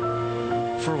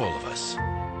 For all of us,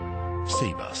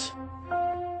 Cbus.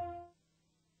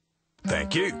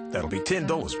 Thank you. That'll be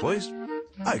 $10, please.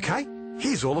 OK,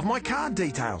 here's all of my card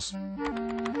details.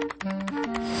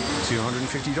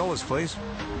 $250, please.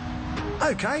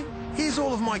 OK, here's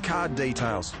all of my card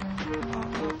details.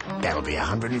 That'll be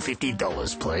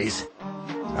 $150, please.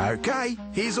 OK,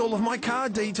 here's all of my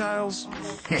card details.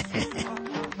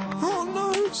 Oh,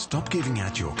 no. Stop giving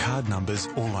out your card numbers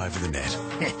all over the net.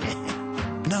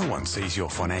 No one sees your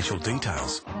financial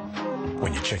details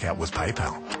when you check out with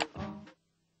PayPal.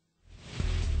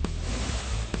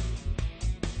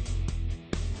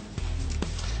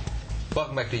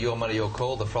 Welcome back to Your Money, Your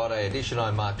Call, the Friday edition.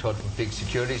 I'm Mark Todd from FIIG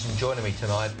Securities, and joining me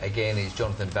tonight again is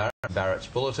Jonathan Barrett from Barrett's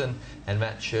Bulletin, and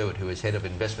Matt Sherwood, who is Head of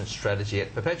Investment Strategy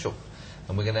at Perpetual.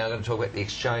 And we're now going to talk about the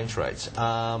exchange rates.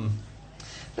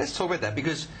 Let's talk about that,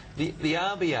 because the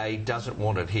RBA doesn't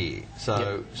want it here.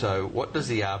 So what does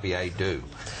the RBA do?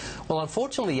 Well,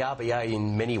 unfortunately, the RBA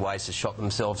in many ways has shot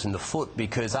themselves in the foot,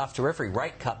 because after every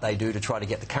rate cut they do to try to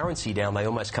get the currency down, they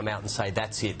almost come out and say,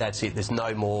 that's it, there's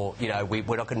no more, you know, we're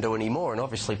not going to do any more. And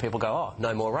obviously people go, oh,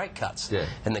 no more rate cuts. Yeah.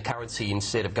 And the currency,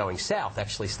 instead of going south,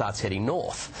 actually starts heading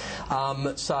north.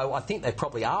 So I think they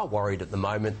probably are worried at the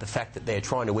moment, the fact that they're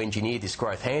trying to engineer this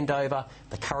growth handover.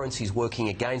 The currency's working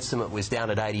against them. It was down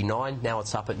at 89, now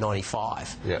it's up at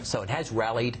 95. Yeah. So it has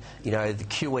rallied. You know, the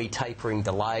QE tapering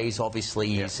delays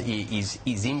obviously is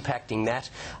impacting that,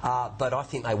 but I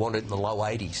think they want it in the low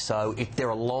 80s. So if they're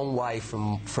a long way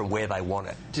from where they want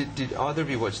it. Did either of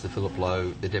you watch the Philip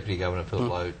Lowe, the Deputy Governor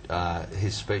Philip Lowe,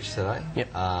 his speech today?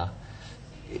 Yep.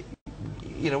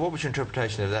 You know, what was your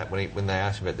interpretation of that when they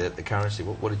asked about the currency?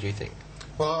 What did you think?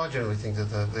 Well, I generally think that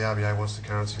the RBA wants the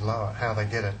currency lower. How they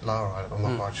get it lower, I'm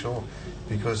not quite sure.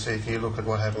 Because if you look at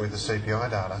what happened with the CPI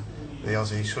data, the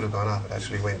Aussie should have gone up, it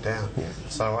actually went down. Yeah.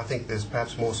 So I think there's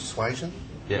perhaps more persuasion,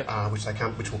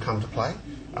 which will come to play.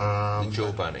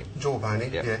 Jawboning.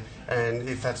 Jawboning, yeah. And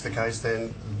if that's the case,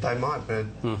 then they might, but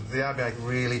the RBA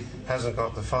really hasn't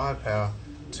got the firepower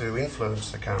to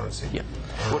influence the currency. Yep.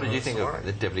 What did you think of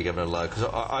the Deputy Governor Lowe? Because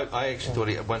I actually thought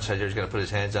at one stage he was going to put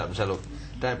his hands up and say, look,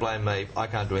 don't blame me, I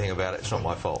can't do anything about it, it's not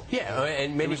my fault. Yeah,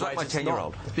 and many ways like my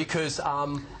 10-year-old. Because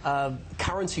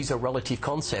currency's a relative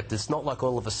concept. It's not like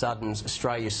all of a sudden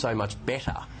Australia's so much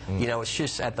better. You know, it's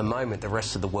just at the moment the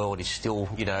rest of the world is still,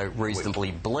 you know,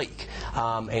 reasonably bleak.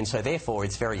 And so therefore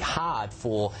it's very hard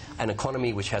for an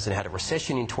economy which hasn't had a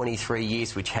recession in 23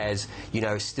 years, which has, you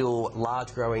know, still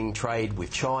large growing trade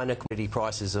with China. Commodity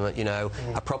prices are, you know,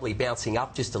 are probably bouncing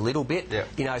up just a little bit.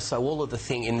 You know, so all of the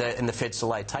thing in the Fed's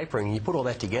delayed tapering, you put all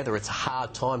that together, it's a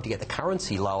hard time to get the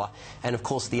currency lower. And of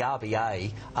course the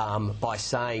RBA, by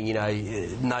saying, you know,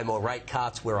 no more rate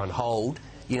cuts, we're on hold,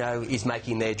 you know, is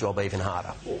making their job even harder.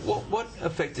 What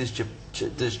effect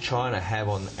does China have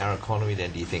on our economy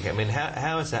then, do you think? I mean,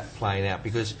 how is that playing out?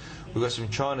 Because we've got some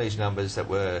Chinese numbers that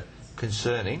were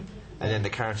concerning, and then the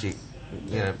currency,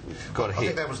 you know, got a hit. I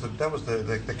think that was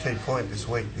the key point this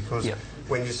week, because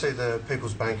when you see the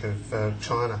People's Bank of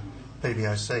China,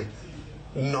 PBOC,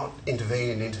 not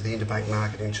intervening into the interbank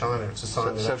market in China, it's a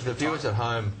sign that... So for the viewers at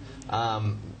home,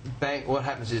 what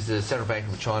happens is the Central Bank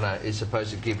of China is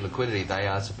supposed to give liquidity. They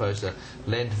are supposed to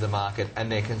lend to the market, and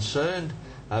they're concerned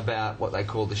about what they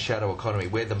call the shadow economy,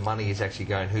 where the money is actually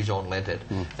going, who's on lent it.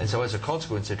 And so as a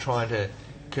consequence, they're trying to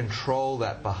control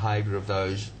that behaviour of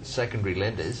those secondary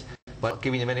lenders by not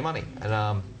giving them any money.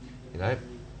 And, you know,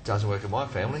 doesn't work in my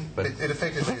family, but... It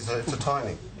effectively is a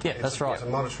tightening. Yeah, that's right. It's a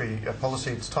monetary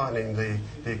policy, it's tightening the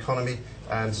economy,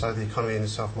 and so the economy in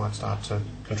itself might start to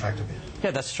contract a bit.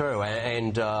 Yeah, that's true,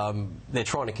 and they're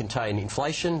trying to contain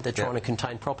inflation, they're trying to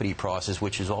contain property prices,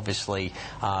 which is obviously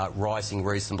rising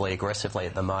reasonably aggressively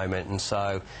at the moment, and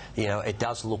so, you know, it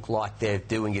does look like they're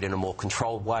doing it in a more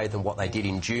controlled way than what they did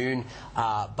in June,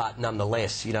 but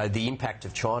nonetheless, you know, the impact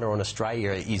of China on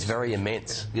Australia is very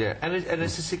immense. Yeah, and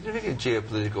it's a significant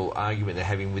geopolitical argument they're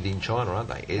having within China, aren't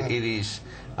they?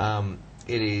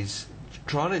 It is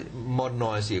trying to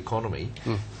modernise the economy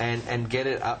and get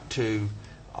it up to,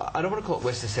 I don't want to call it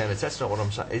Western standards, that's not what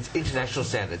I'm saying, it's international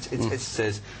standards. It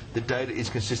says the data is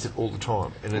consistent all the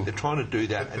time, and they're trying to do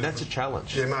that, and that's a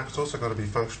challenge. Yeah, Mark, it's also got to be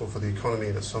functional for the economy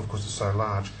in itself, because it's so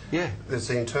large. Yeah. There's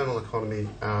the internal economy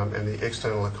and the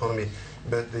external economy,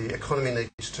 but the economy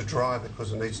needs to drive it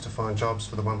because it needs to find jobs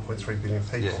for the 1.3 billion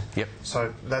people. Yeah. Yep.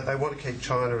 So they want to keep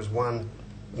China as one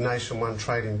nation, one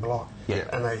trading bloc,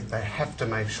 and they have to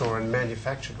make sure and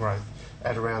manufacture growth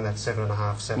at around that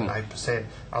 7.5–8%.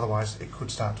 Otherwise, it could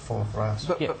start to fall for us.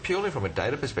 But purely from a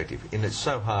data perspective, and it's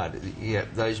so hard.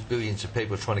 Those billions of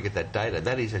people trying to get that data.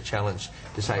 That is a challenge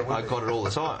to say I got it all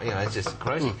the time. You know, it's just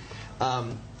crazy.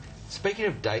 Speaking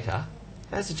of data,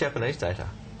 how's the Japanese data?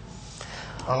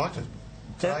 I liked it.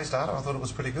 Today's data, I thought it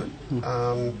was pretty good.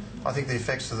 I think the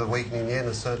effects of the weakening yen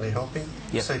are certainly helping.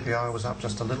 CPI was up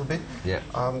just a little bit.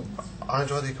 I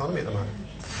enjoy the economy at the moment.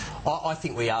 I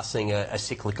think we are seeing a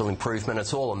cyclical improvement.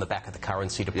 It's all on the back of the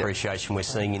currency depreciation we're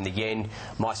seeing in the yen.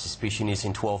 My suspicion is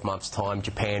in 12 months' time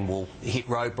Japan will hit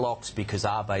roadblocks because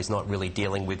Abe is not really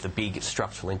dealing with the big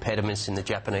structural impediments in the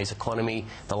Japanese economy,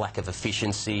 the lack of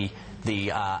efficiency,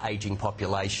 the ageing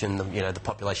population, the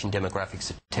population demographics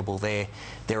are terrible there.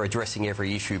 They're addressing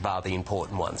every issue bar the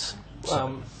important ones.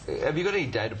 Have you got any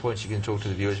data points you can talk to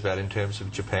the viewers about in terms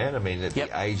of Japan? I mean, the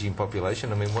ageing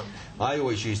population. I mean, I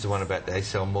always use the one about they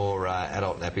sell more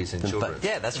adult nappies than children.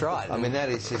 Yeah, that's right. I mean, that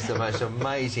is just the most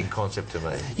amazing concept to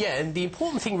me. Yeah, and the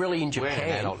important thing really in Japan...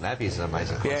 Wearing adult nappies is an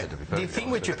amazing concept to be perfectly The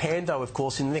thing with Japan, though, of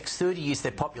course, in the next 30 years,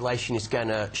 their population is going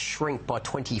to shrink by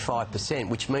 25%,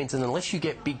 which means that unless you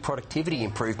get big productivity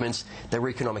improvements, their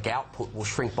economic output will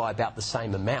shrink by about the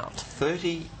same amount.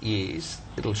 30 years,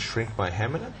 it'll shrink by how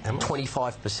much?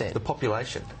 25%. The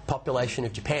population? Population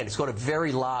of Japan. It's got a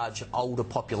very large older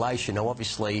population. Now,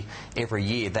 obviously, every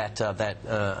year that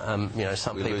you know,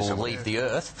 some people leave the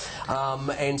earth,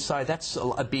 and so that's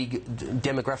a big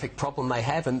demographic problem they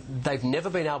have, and they've never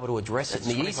been able to address it.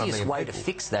 And the easiest way to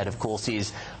fix that, of course,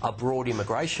 is a broad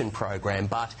immigration program,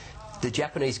 but the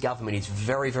Japanese government is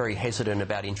very, very hesitant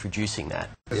about introducing that.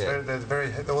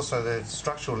 Also, there's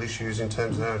structural issues in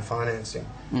terms of their own financing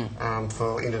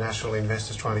for international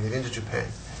investors trying to get into Japan.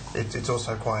 It's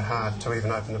also quite hard to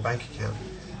even open a bank account.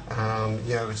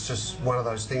 You know, it's just one of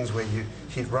those things where you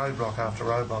hit roadblock after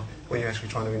roadblock when you're actually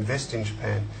trying to invest in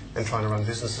Japan and trying to run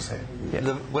businesses there.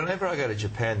 Yeah. Whenever I go to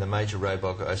Japan, the major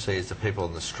roadblock I see is the people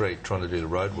on the street trying to do the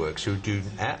roadworks who do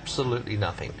absolutely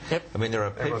nothing. Yep. I mean, there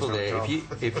are people there,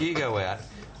 if you go out,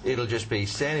 it'll just be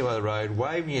standing by the road,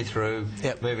 waving you through,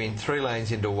 moving 3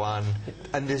 lanes into one,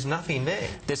 and there's nothing there.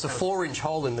 There's a 4-inch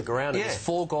hole in the ground, and there's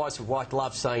 4 guys with white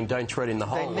gloves saying, "Don't tread in the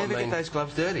hole." They never get those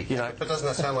gloves dirty. You know, but doesn't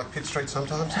that sound like Pitt Street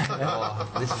sometimes?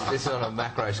 This is on a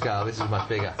macro scale. This is much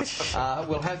bigger.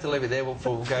 We'll have to leave it there.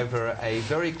 We'll go for a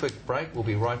very quick break. We'll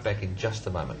be right back in just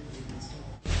a moment.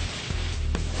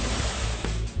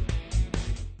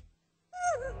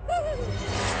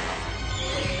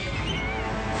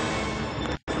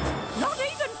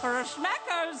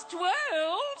 Smacko's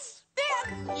twirls.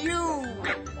 Damn you!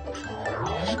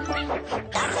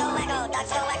 That's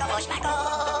the Lego for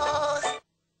Smackos.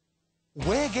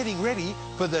 We're getting ready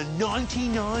for the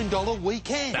 $99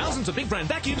 weekend. Thousands of big brand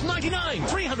vacuums, 99.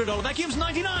 $300 vacuums,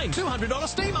 99. $200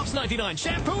 steam ups, 99.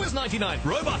 Shampoo is 99.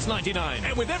 Robots, 99.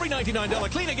 And with every $99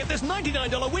 cleaner, get this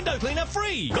 $99 window cleaner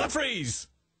free. Godfrey's.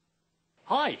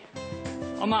 Hi,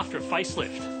 I'm after a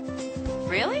facelift.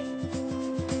 Really?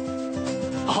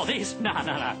 Oh, this? No.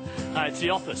 It's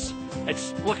the office.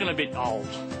 It's looking a bit old.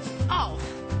 Oh,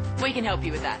 we can help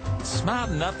you with that.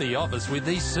 Smarten up the office with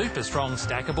these super strong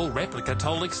stackable replica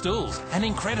Tolix stools. An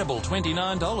incredible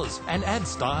 $29. And add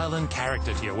style and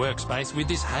character to your workspace with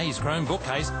this Hayes Chrome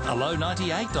bookcase, a low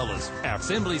 $98. Our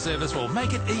assembly service will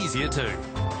make it easier too.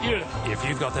 Beautiful. If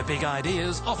you've got the big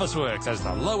ideas, Officeworks has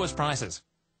the lowest prices.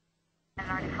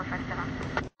 Copy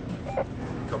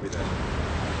that.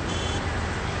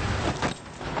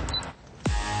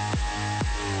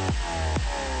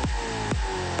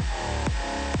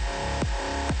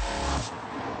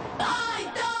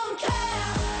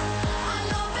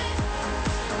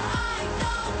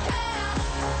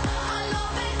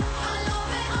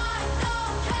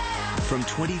 From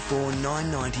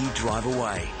 $24,990 drive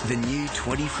away, the new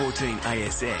 2014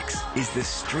 ASX is the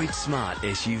street smart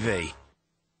SUV.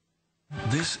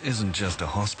 This isn't just a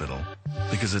hospital,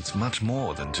 because it's much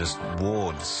more than just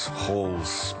wards, halls,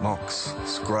 smocks,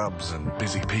 scrubs and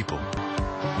busy people.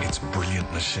 It's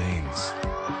brilliant machines,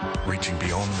 reaching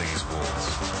beyond these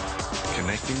walls,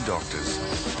 connecting doctors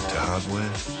to hardware,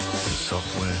 to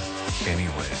software,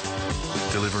 anywhere,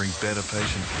 delivering better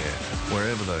patient care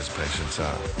wherever those patients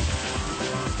are.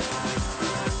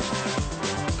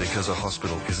 Because a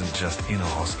hospital isn't just in a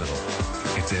hospital,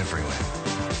 it's everywhere.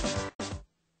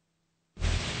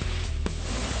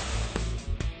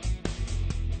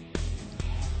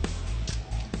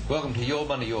 Welcome to Your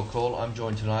Money, Your Call. I'm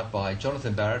joined tonight by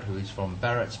Jonathan Barrett, who is from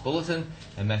Barrett's Bulletin,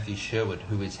 and Matthew Sherwood,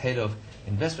 who is Head of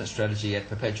Investment Strategy at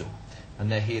Perpetual.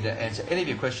 And they're here to answer any of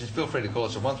your questions. Feel free to call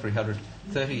us at 1300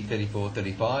 30 34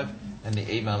 35, and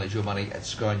the email is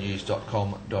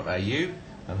yourmoney@skynews.com.au.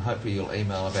 And hopefully you'll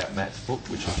email about Matt's book,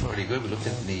 which was pretty good. We looked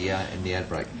at it in the ad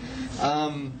break.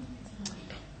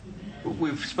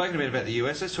 We've spoken a bit about the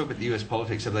US. Let's talk about the US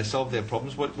politics. Have they solved their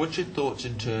problems? What's your thoughts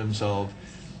in terms of,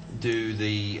 do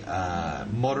the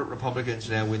moderate Republicans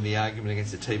now win the argument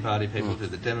against the Tea Party people? Do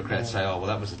the Democrats say, oh, well,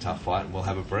 that was a tough fight and we'll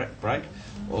have a break?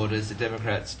 Or does the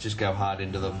Democrats just go hard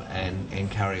into them and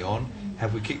carry on?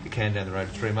 Have we kicked the can down the road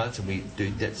for 3 months and we do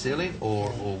debt ceiling? Or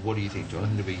what do you think,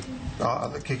 Jonathan?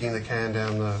 Kicking the can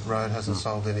down the road hasn't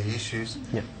solved any issues.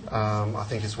 I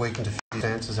think it's weakened a few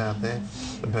stances out there.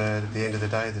 But at the end of the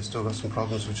day, they've still got some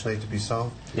problems which need to be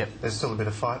solved. There's still a bit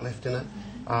of fight left in it.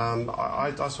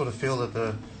 I sort of feel that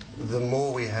the the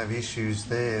more we have issues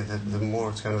there, the more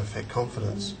it's going to affect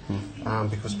confidence,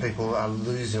 because people are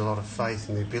losing a lot of faith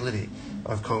in the ability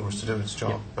of Congress to do its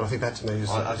job. And I think that, to me, is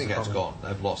I think that's gone.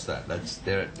 They've lost that. That's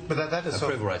their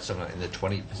approval rate's something in the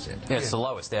 20%. Yeah, it's the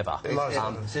lowest ever.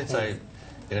 Since they...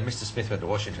 You know, Mr. Smith went to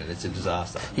Washington. It's a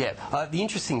disaster. Yeah. The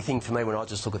interesting thing for me when I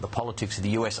just look at the politics of the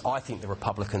US, I think the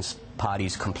Republican Party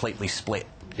is completely split.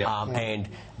 Yep. And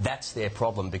that's their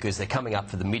problem, because they're coming up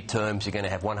for the midterms. You're going to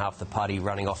have one half of the party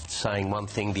running off saying one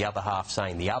thing, the other half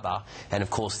saying the other, and of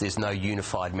course there's no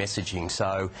unified messaging.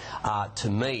 So to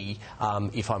me,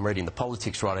 if I'm reading the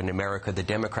politics right in America, the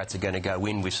Democrats are going to go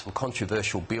in with some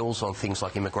controversial bills on things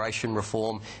like immigration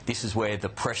reform. This is where the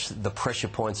pressure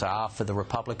points are for the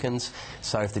Republicans.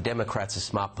 So if the Democrats are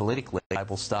smart politically, they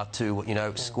will start to, you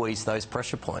know, squeeze those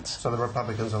pressure points. So the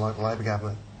Republicans are like the Labor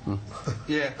government.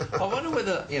 Yeah, I wonder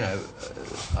whether, you know,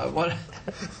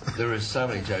 there are so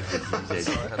many jokes that you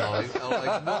said, and I'll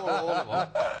ignore all of them.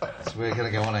 So we're going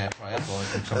to go on our triathlon,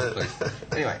 please.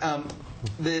 Anyway,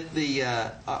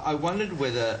 I wondered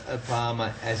whether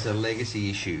Obama, as a legacy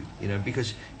issue, you know,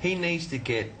 because he needs to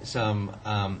get some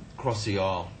cross the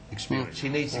aisle experience. He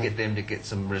needs to get them to get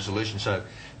some resolution. So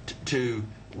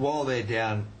while they're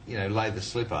down, you know, lay the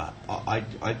slipper. I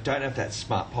don't know if that's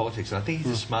smart politics. And I think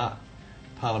he's a smart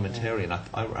parliamentarian.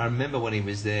 I remember when he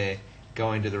was there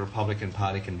going to the Republican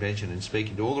Party convention and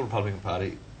speaking to all the Republican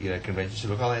Party, you know, conventions. He said,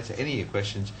 look, I'll answer any of your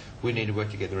questions. We need to work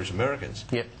together as Americans.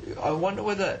 Yep. I wonder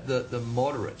whether the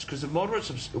moderates, because the moderates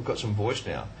have got some voice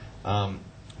now.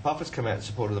 Buffett's come out in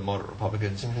support of the moderate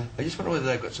Republicans. I just wonder whether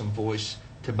they've got some voice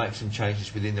to make some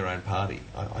changes within their own party.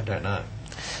 I don't know.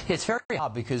 Yeah, it's very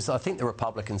hard, because I think the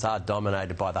Republicans are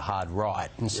dominated by the hard right,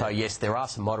 and so yes, there are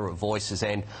some moderate voices,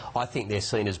 and I think they're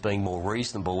seen as being more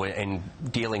reasonable and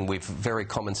dealing with very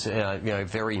common,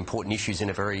 very important issues in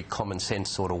a very common sense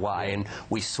sort of way. And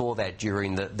we saw that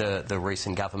during the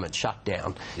recent government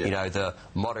shutdown. You know, the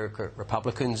moderate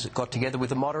Republicans got together with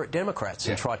the moderate Democrats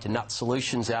and tried to nut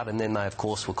solutions out, and then they, of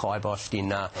course, were kiboshed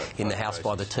in the House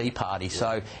by the Tea Party.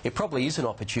 So it probably is an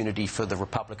opportunity for the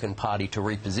Republican Party to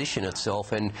reposition itself,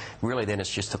 and really then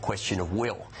it's just a question of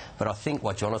will. But I think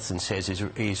what Jonathan says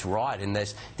is right, and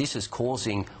this is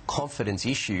causing confidence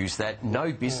issues that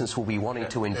no business will be wanting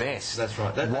to invest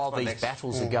while these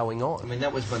battles are going on. I mean,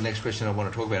 that was my next question I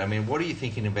want to talk about. I mean, what are you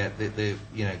thinking about the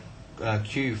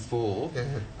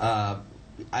Q4?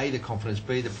 A, the confidence,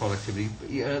 B, the productivity,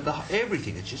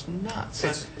 everything. It's just nuts.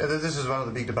 This is one of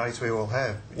the big debates we all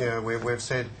have. You know, we've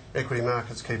said equity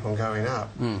markets keep on going up,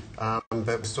 but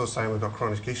we're still saying we've got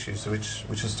chronic issues,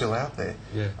 which are still out there.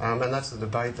 And that's the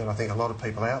debate that I think a lot of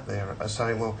people out there are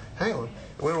saying, well, hang on,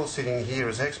 we're all sitting here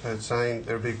as experts saying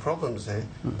there are big problems there.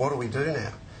 What do we do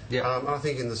now? And I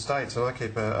think in the States, and I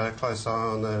keep a close eye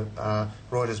on the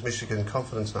Reuters Michigan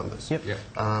confidence numbers. And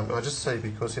I just see,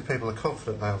 because if people are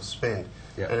confident, they'll spend.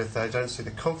 And if they don't see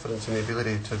the confidence in the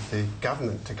ability of the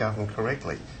government to govern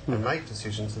correctly and make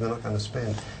decisions, then they're not going to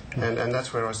spend. And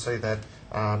that's where I see that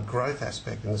growth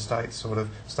aspect in the States sort of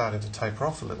starting to taper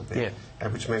off a little bit,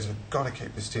 which means we've got to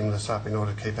keep the stimulus up in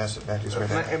order to keep asset values where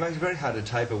they are. It makes it very hard to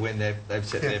taper when they've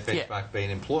set their benchmark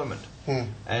being employment.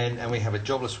 And we have a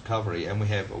jobless recovery, and we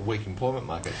have a weak employment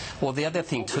market. Well, the other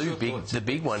thing too, the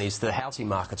big one is the housing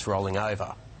market's rolling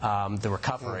over. The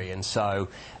recovery, and so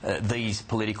these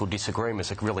political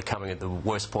disagreements are really coming at the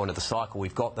worst point of the cycle.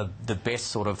 We've got the best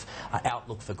sort of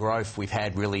outlook for growth we've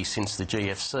had really since the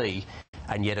GFC,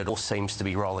 and yet it all seems to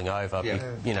be rolling over.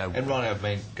 You know, and right now, I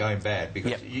mean, going bad,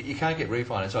 because you can't get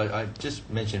refinance. I just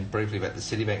mentioned briefly about the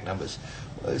Citibank numbers.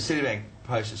 Citibank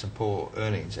posted some poor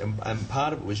earnings, and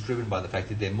part of it was driven by the fact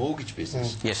that their mortgage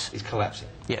business is collapsing.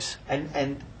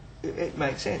 And it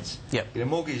makes sense. You know,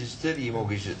 mortgages, 30-year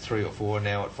mortgages at 3 or 4,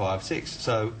 now at 5, 6.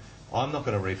 So I'm not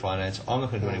going to refinance. I'm not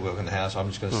going to do any work on the house. I'm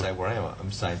just going to stay where I am.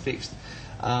 I'm staying fixed.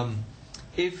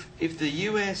 If the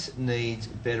US needs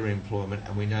better employment,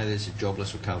 and we know there's a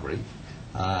jobless recovery,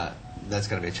 that's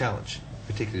going to be a challenge.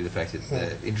 Particularly the fact that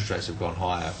the interest rates have gone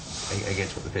higher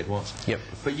against what the Fed wants.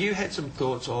 But you had some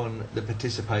thoughts on the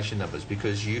participation numbers,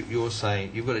 because you're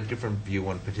saying you've got a different view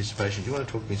on participation. Do you want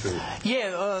to talk me through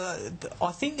it?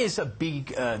 I think there's a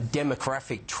big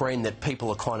demographic trend that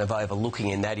people are kind of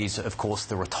overlooking, and that is, of course,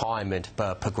 the retirement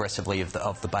progressively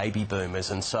of the baby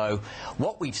boomers. And so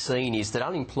what we've seen is that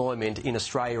unemployment in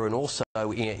Australia and also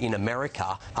in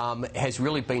America has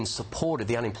really been supported.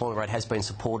 The unemployment rate has been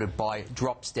supported by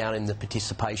drops down in the participation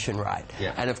rate.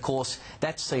 And of course,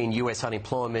 that's seen US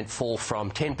unemployment fall from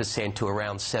 10% to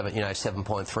around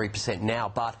 7.3%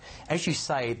 now. But as you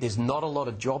say, there's not a lot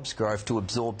of jobs growth to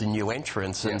absorb the new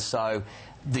entrants, and so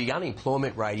the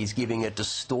unemployment rate is giving a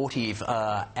distortive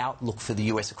outlook for the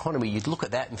US economy. You'd look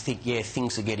at that and think, yeah,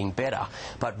 things are getting better.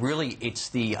 But really, it's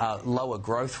the lower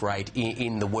growth rate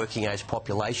in the working age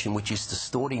population which is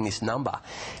distorting this number.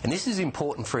 And this is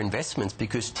important for investments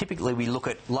because typically we look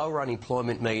at lower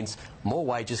unemployment means more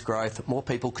wages growth, more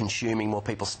people consuming, more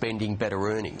people spending, better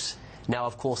earnings. Now,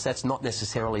 of course, that's not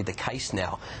necessarily the case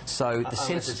now. So the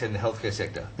unless it's in the healthcare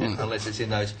sector, unless it's in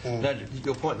those. No,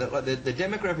 your point that like, the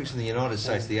demographics in the United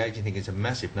States, the aging thing is a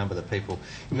massive number of people.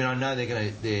 I mean, I know they're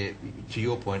going to. To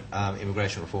your point,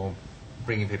 immigration reform,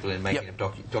 bringing people in, making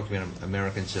them documented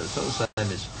Americans. So it's not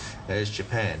the same as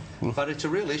Japan, but it's a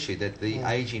real issue that the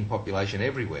aging population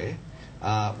everywhere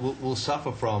will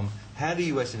suffer from. How do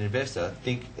you, as an investor,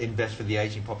 invest for the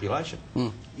ageing population?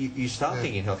 You start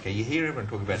thinking in healthcare. You hear everyone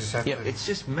talk about it. It's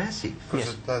just massive.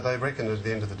 They reckon at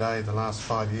the end of the day, the last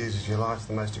 5 years of your life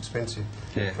the most expensive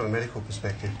from a medical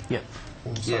perspective.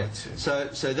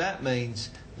 So that means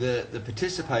the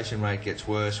participation rate gets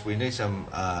worse. We need some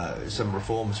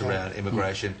reforms around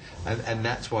immigration, and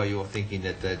that's why you're thinking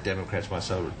that the Democrats might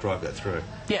so drive that through.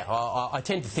 Yeah, I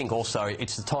tend to think also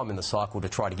it's the time in the cycle to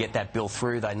try to get that bill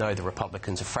through. They know the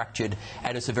Republicans are fractured,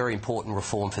 and it's a very important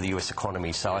reform for the US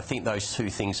economy. So I think those two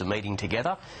things are meeting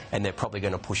together, and they're probably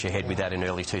going to push ahead with that in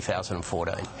early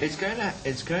 2014. It's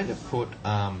going to put.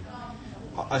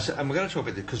 And we're going to talk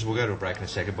about it because we'll go to a break in a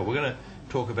second, but we're going to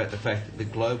talk about the fact that the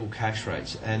global cash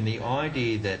rates and the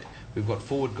idea that we've got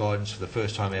forward guidance for the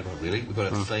first time ever, really. We've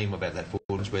got a theme about that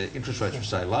forward where interest rates will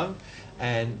stay low,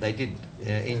 and they didn't.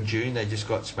 In June, they just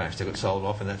got smashed. They got sold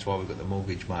off, and that's why we've got the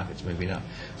mortgage markets moving up.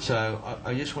 So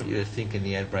I just want you to think in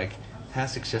the ad break, how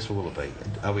successful will it be?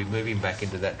 Are we moving back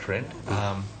into that trend?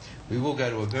 We will go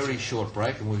to a very short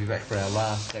break, and we'll be back for our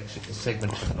last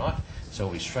segment for the night, so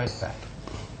we'll be straight back.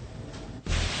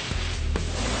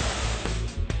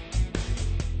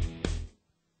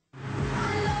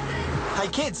 Hey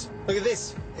kids, look at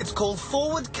this. It's called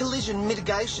forward collision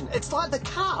mitigation. It's like the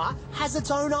car has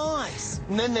its own eyes.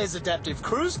 And then there's adaptive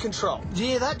cruise control. Do you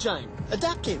hear that, Jane?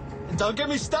 Adaptive. And don't get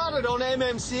me started on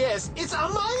MMCS. It's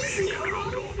amazing. Mission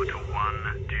control to orbital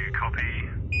 1. Do you copy?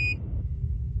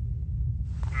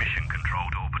 Mission control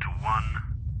to orbital 1.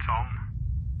 Tom,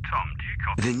 do you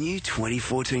copy? The new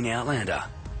 2014 Outlander.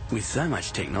 With so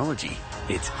much technology,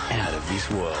 it's out of this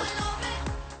world.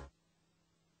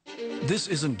 This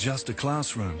isn't just a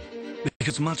classroom.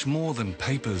 It's much more than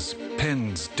papers,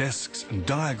 pens, desks and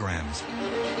diagrams.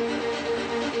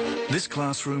 This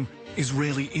classroom is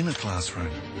really in a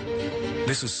classroom.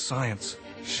 This is science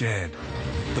shared.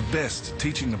 The best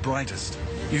teaching the brightest,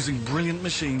 using brilliant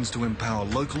machines to empower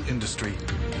local industry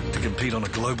to compete on a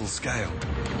global scale.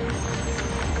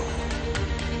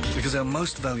 Because our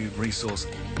most valued resource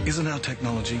isn't our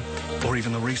technology or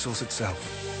even the resource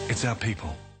itself. It's our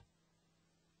people.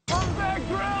 On their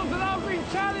grills, and I've been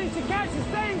challenged to catch the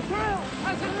same krill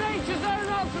as the nature's own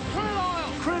ultra krill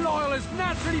oil. Krill oil is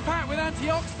naturally packed with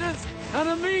antioxidants and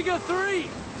omega-3.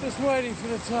 Just waiting for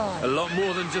the time. A lot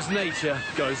more than just nature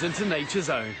goes into nature's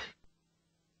own.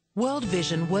 World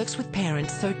Vision works with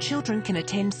parents so children can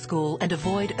attend school and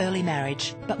avoid early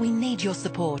marriage, but we need your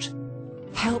support.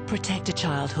 Help protect a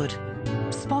childhood.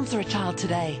 Sponsor a child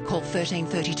today. Call 13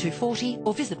 32 40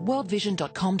 or visit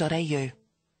worldvision.com.au.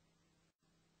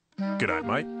 G'day,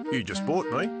 mate. You just bought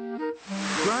me.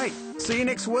 Great. See you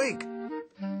next week.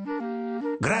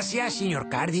 Gracias, Senor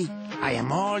Cardi. I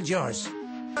am all yours.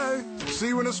 Oh, see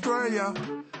you in Australia.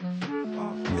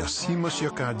 Merci, Monsieur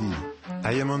Cardi.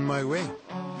 I am on my way.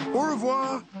 Au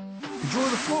revoir. Enjoy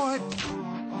the flight.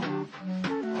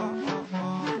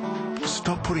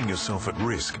 Stop putting yourself at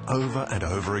risk over and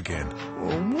over again.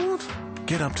 What?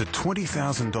 Get up to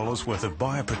 $20,000 worth of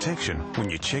buyer protection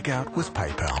when you check out with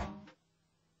PayPal.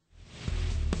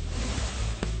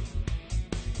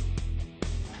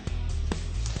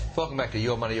 Welcome back to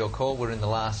Your Money, Your Call. We're in the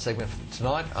last segment for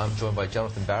tonight. I'm joined by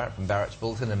Jonathan Barrett from Barrett's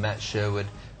Bulletin and Matt Sherwood,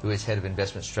 who is Head of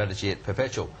Investment Strategy at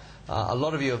Perpetual. A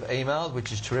lot of you have emailed,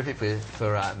 which is terrific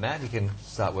for Matt. He can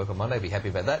start work on Monday. Be happy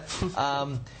about that.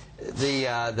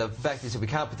 The fact is that we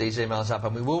can't put these emails up,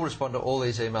 and we will respond to all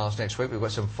these emails next week. We've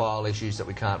got some file issues that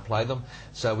we can't play them.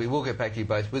 So we will get back to you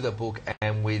both with a book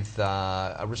and with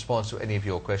a response to any of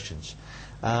your questions.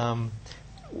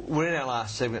 We're in our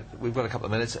last segment. We've got a couple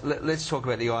of minutes. Let's talk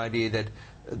about the idea that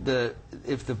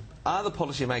are the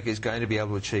policymakers going to be able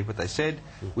to achieve what they said,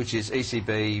 which is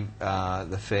ECB,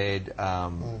 the Fed,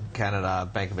 Canada,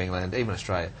 Bank of England, even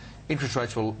Australia, interest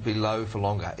rates will be low for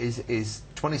longer. Is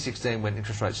 2016 when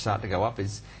interest rates start to go up?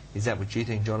 Is that what you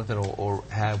think, Jonathan, or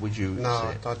how would you see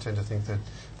it? I tend to think that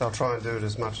they'll try and do it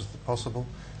as much as possible.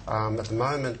 At the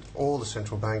moment, all the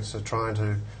central banks are trying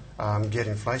to get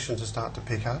inflation to start to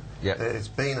pick up. It's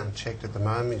been unchecked at the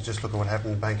moment. You just look at what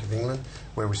happened in the Bank of England,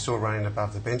 where we're still running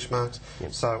above the benchmarks.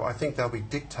 So I think they'll be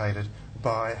dictated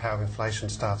by how inflation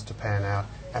starts to pan out,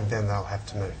 and then they'll have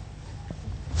to move.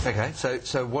 Okay,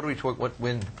 so what do we talk?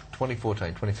 When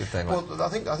 2014, 2015? Well, I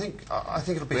think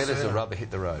it'll be. Where sooner. does the rubber hit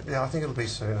the road? Yeah, I think it'll be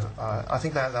sooner. I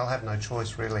think they'll have no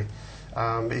choice really.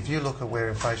 If you look at where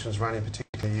inflation's running,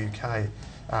 particularly the UK,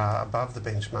 above the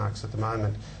benchmarks at the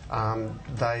moment,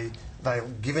 they're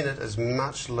giving it as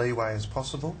much leeway as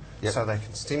possible so they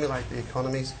can stimulate the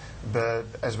economies. But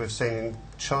as we've seen in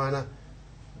China,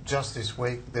 just this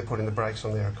week, they're putting the brakes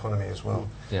on their economy as well.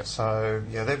 So,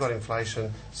 yeah, they've got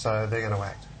inflation, so they're going to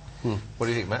act. What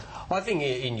do you think, Matt? I think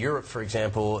in Europe, for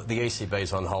example, the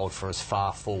ECB's on hold for as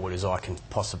far forward as I can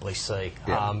possibly see.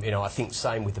 You know, I think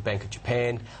same with the Bank of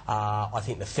Japan. I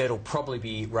think the Fed will probably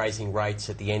be raising rates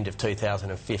at the end of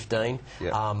 2015.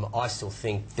 I still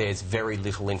think there's very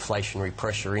little inflationary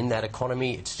pressure in that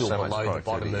economy. It's still below the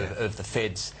bottom of the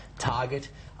Fed's target.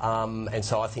 And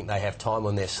so I think they have time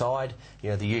on their side.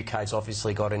 You know, the UK's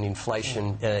obviously got an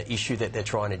inflation issue that they're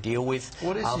trying to deal with.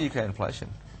 What is the UK inflation?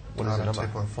 What is the number?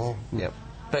 2.4. Yep.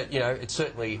 But, you know, it's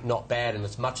certainly not bad, and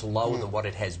it's much lower than what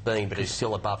it has been, but it's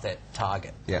still above that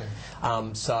target.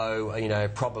 So, you know,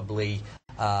 probably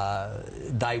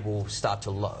they will start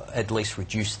to at least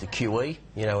reduce the QE,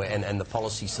 you know, and the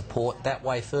policy support that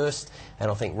way first. And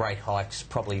I think rate hikes,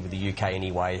 probably with the UK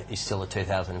anyway, is still a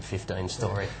 2015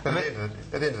 story. But at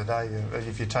the end of the day,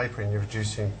 if you're tapering, you're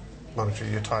reducing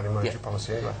you're tightening monetary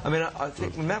policy anyway. I mean, I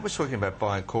think when Matt was talking about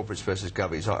buying corporates versus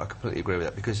govies, I completely agree with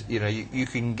that, because, you know, you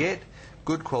can get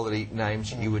good quality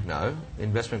names you would know,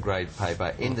 investment grade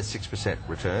paper in the 6%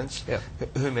 returns,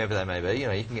 whomever they may be. You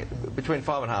know, you can get between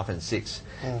 5.5 and 6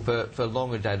 for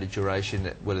longer dated duration,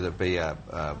 whether it be I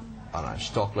don't know,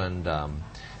 Stockland,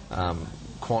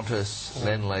 Qantas,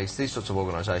 Lendlease, these sorts of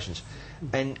organisations.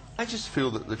 And I just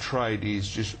feel that the trade is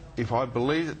just, if I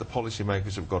believe that the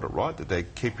policymakers have got it right, that they're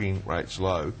keeping rates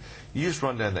low, you just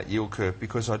run down that yield curve,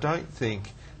 because I don't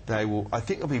think they will. I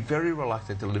think they'll be very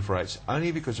reluctant to lift rates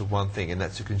only because of one thing, and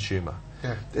that's the consumer.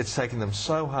 It's taken them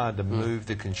so hard to move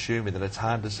the consumer that it's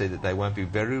hard to see that they won't be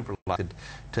very reluctant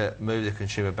to move the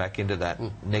consumer back into that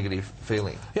negative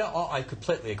feeling. Yeah, I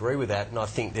completely agree with that, and I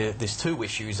think there's two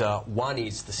issues. One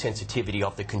is the sensitivity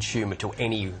of the consumer to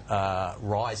any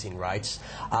rise in rates,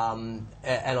 and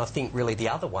I think really the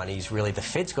other one is really the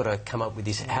Fed's got to come up with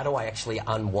this, how do I actually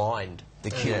unwind the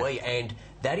QE? And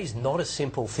that is not a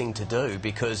simple thing to do,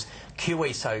 because QE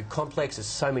is so complex, there's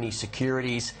so many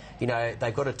securities, you know,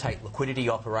 they've got to take liquidity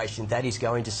operations. That is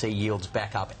going to see yields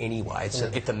back up anyway.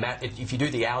 So if you do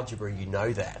the algebra, you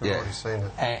know that. We've already seen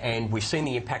it. And we've seen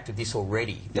the impact of this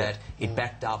already, that it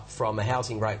backed up from a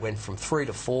housing rate went from 3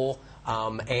 to 4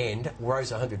 and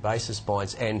rose 100 basis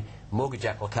points, and mortgage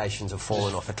applications have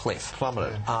fallen off a cliff.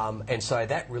 Plummeted. And so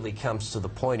that really comes to the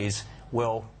point is,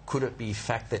 well, could it be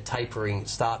fact that tapering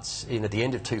starts in at the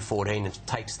end of 2014 and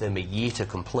takes them a year to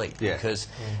complete? Because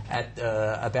at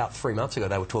about 3 months ago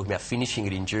they were talking about finishing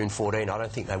it in June 14. I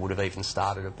don't think they would have even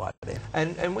started it by then.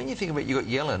 And when you think about, you've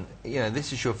got Yellen, you know,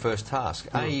 this is your first task.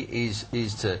 A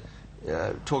is to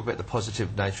talk about the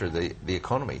positive nature of the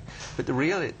economy, but the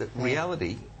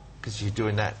reality, because you're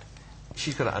doing that,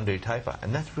 she's got to undo taper,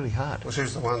 and that's really hard. Well, she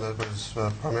was the one that was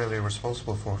primarily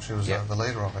responsible for it. She was the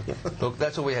leader of it. Look,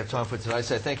 that's all we have time for today,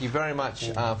 so thank you very much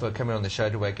for coming on the show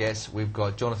to our guests. We've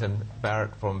got Jonathan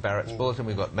Barrett from Barrett's Bulletin,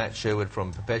 we've got Matt Sherwood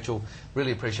from Perpetual.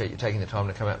 Really appreciate you taking the time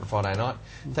to come out on Friday night.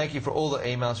 Thank you for all the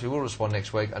emails. We will respond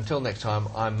next week. Until next time,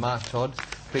 I'm Mark Todd,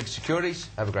 FIIG Securities.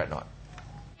 Have a great night.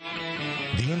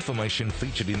 The information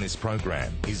featured in this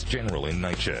program is general in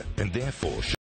nature and therefore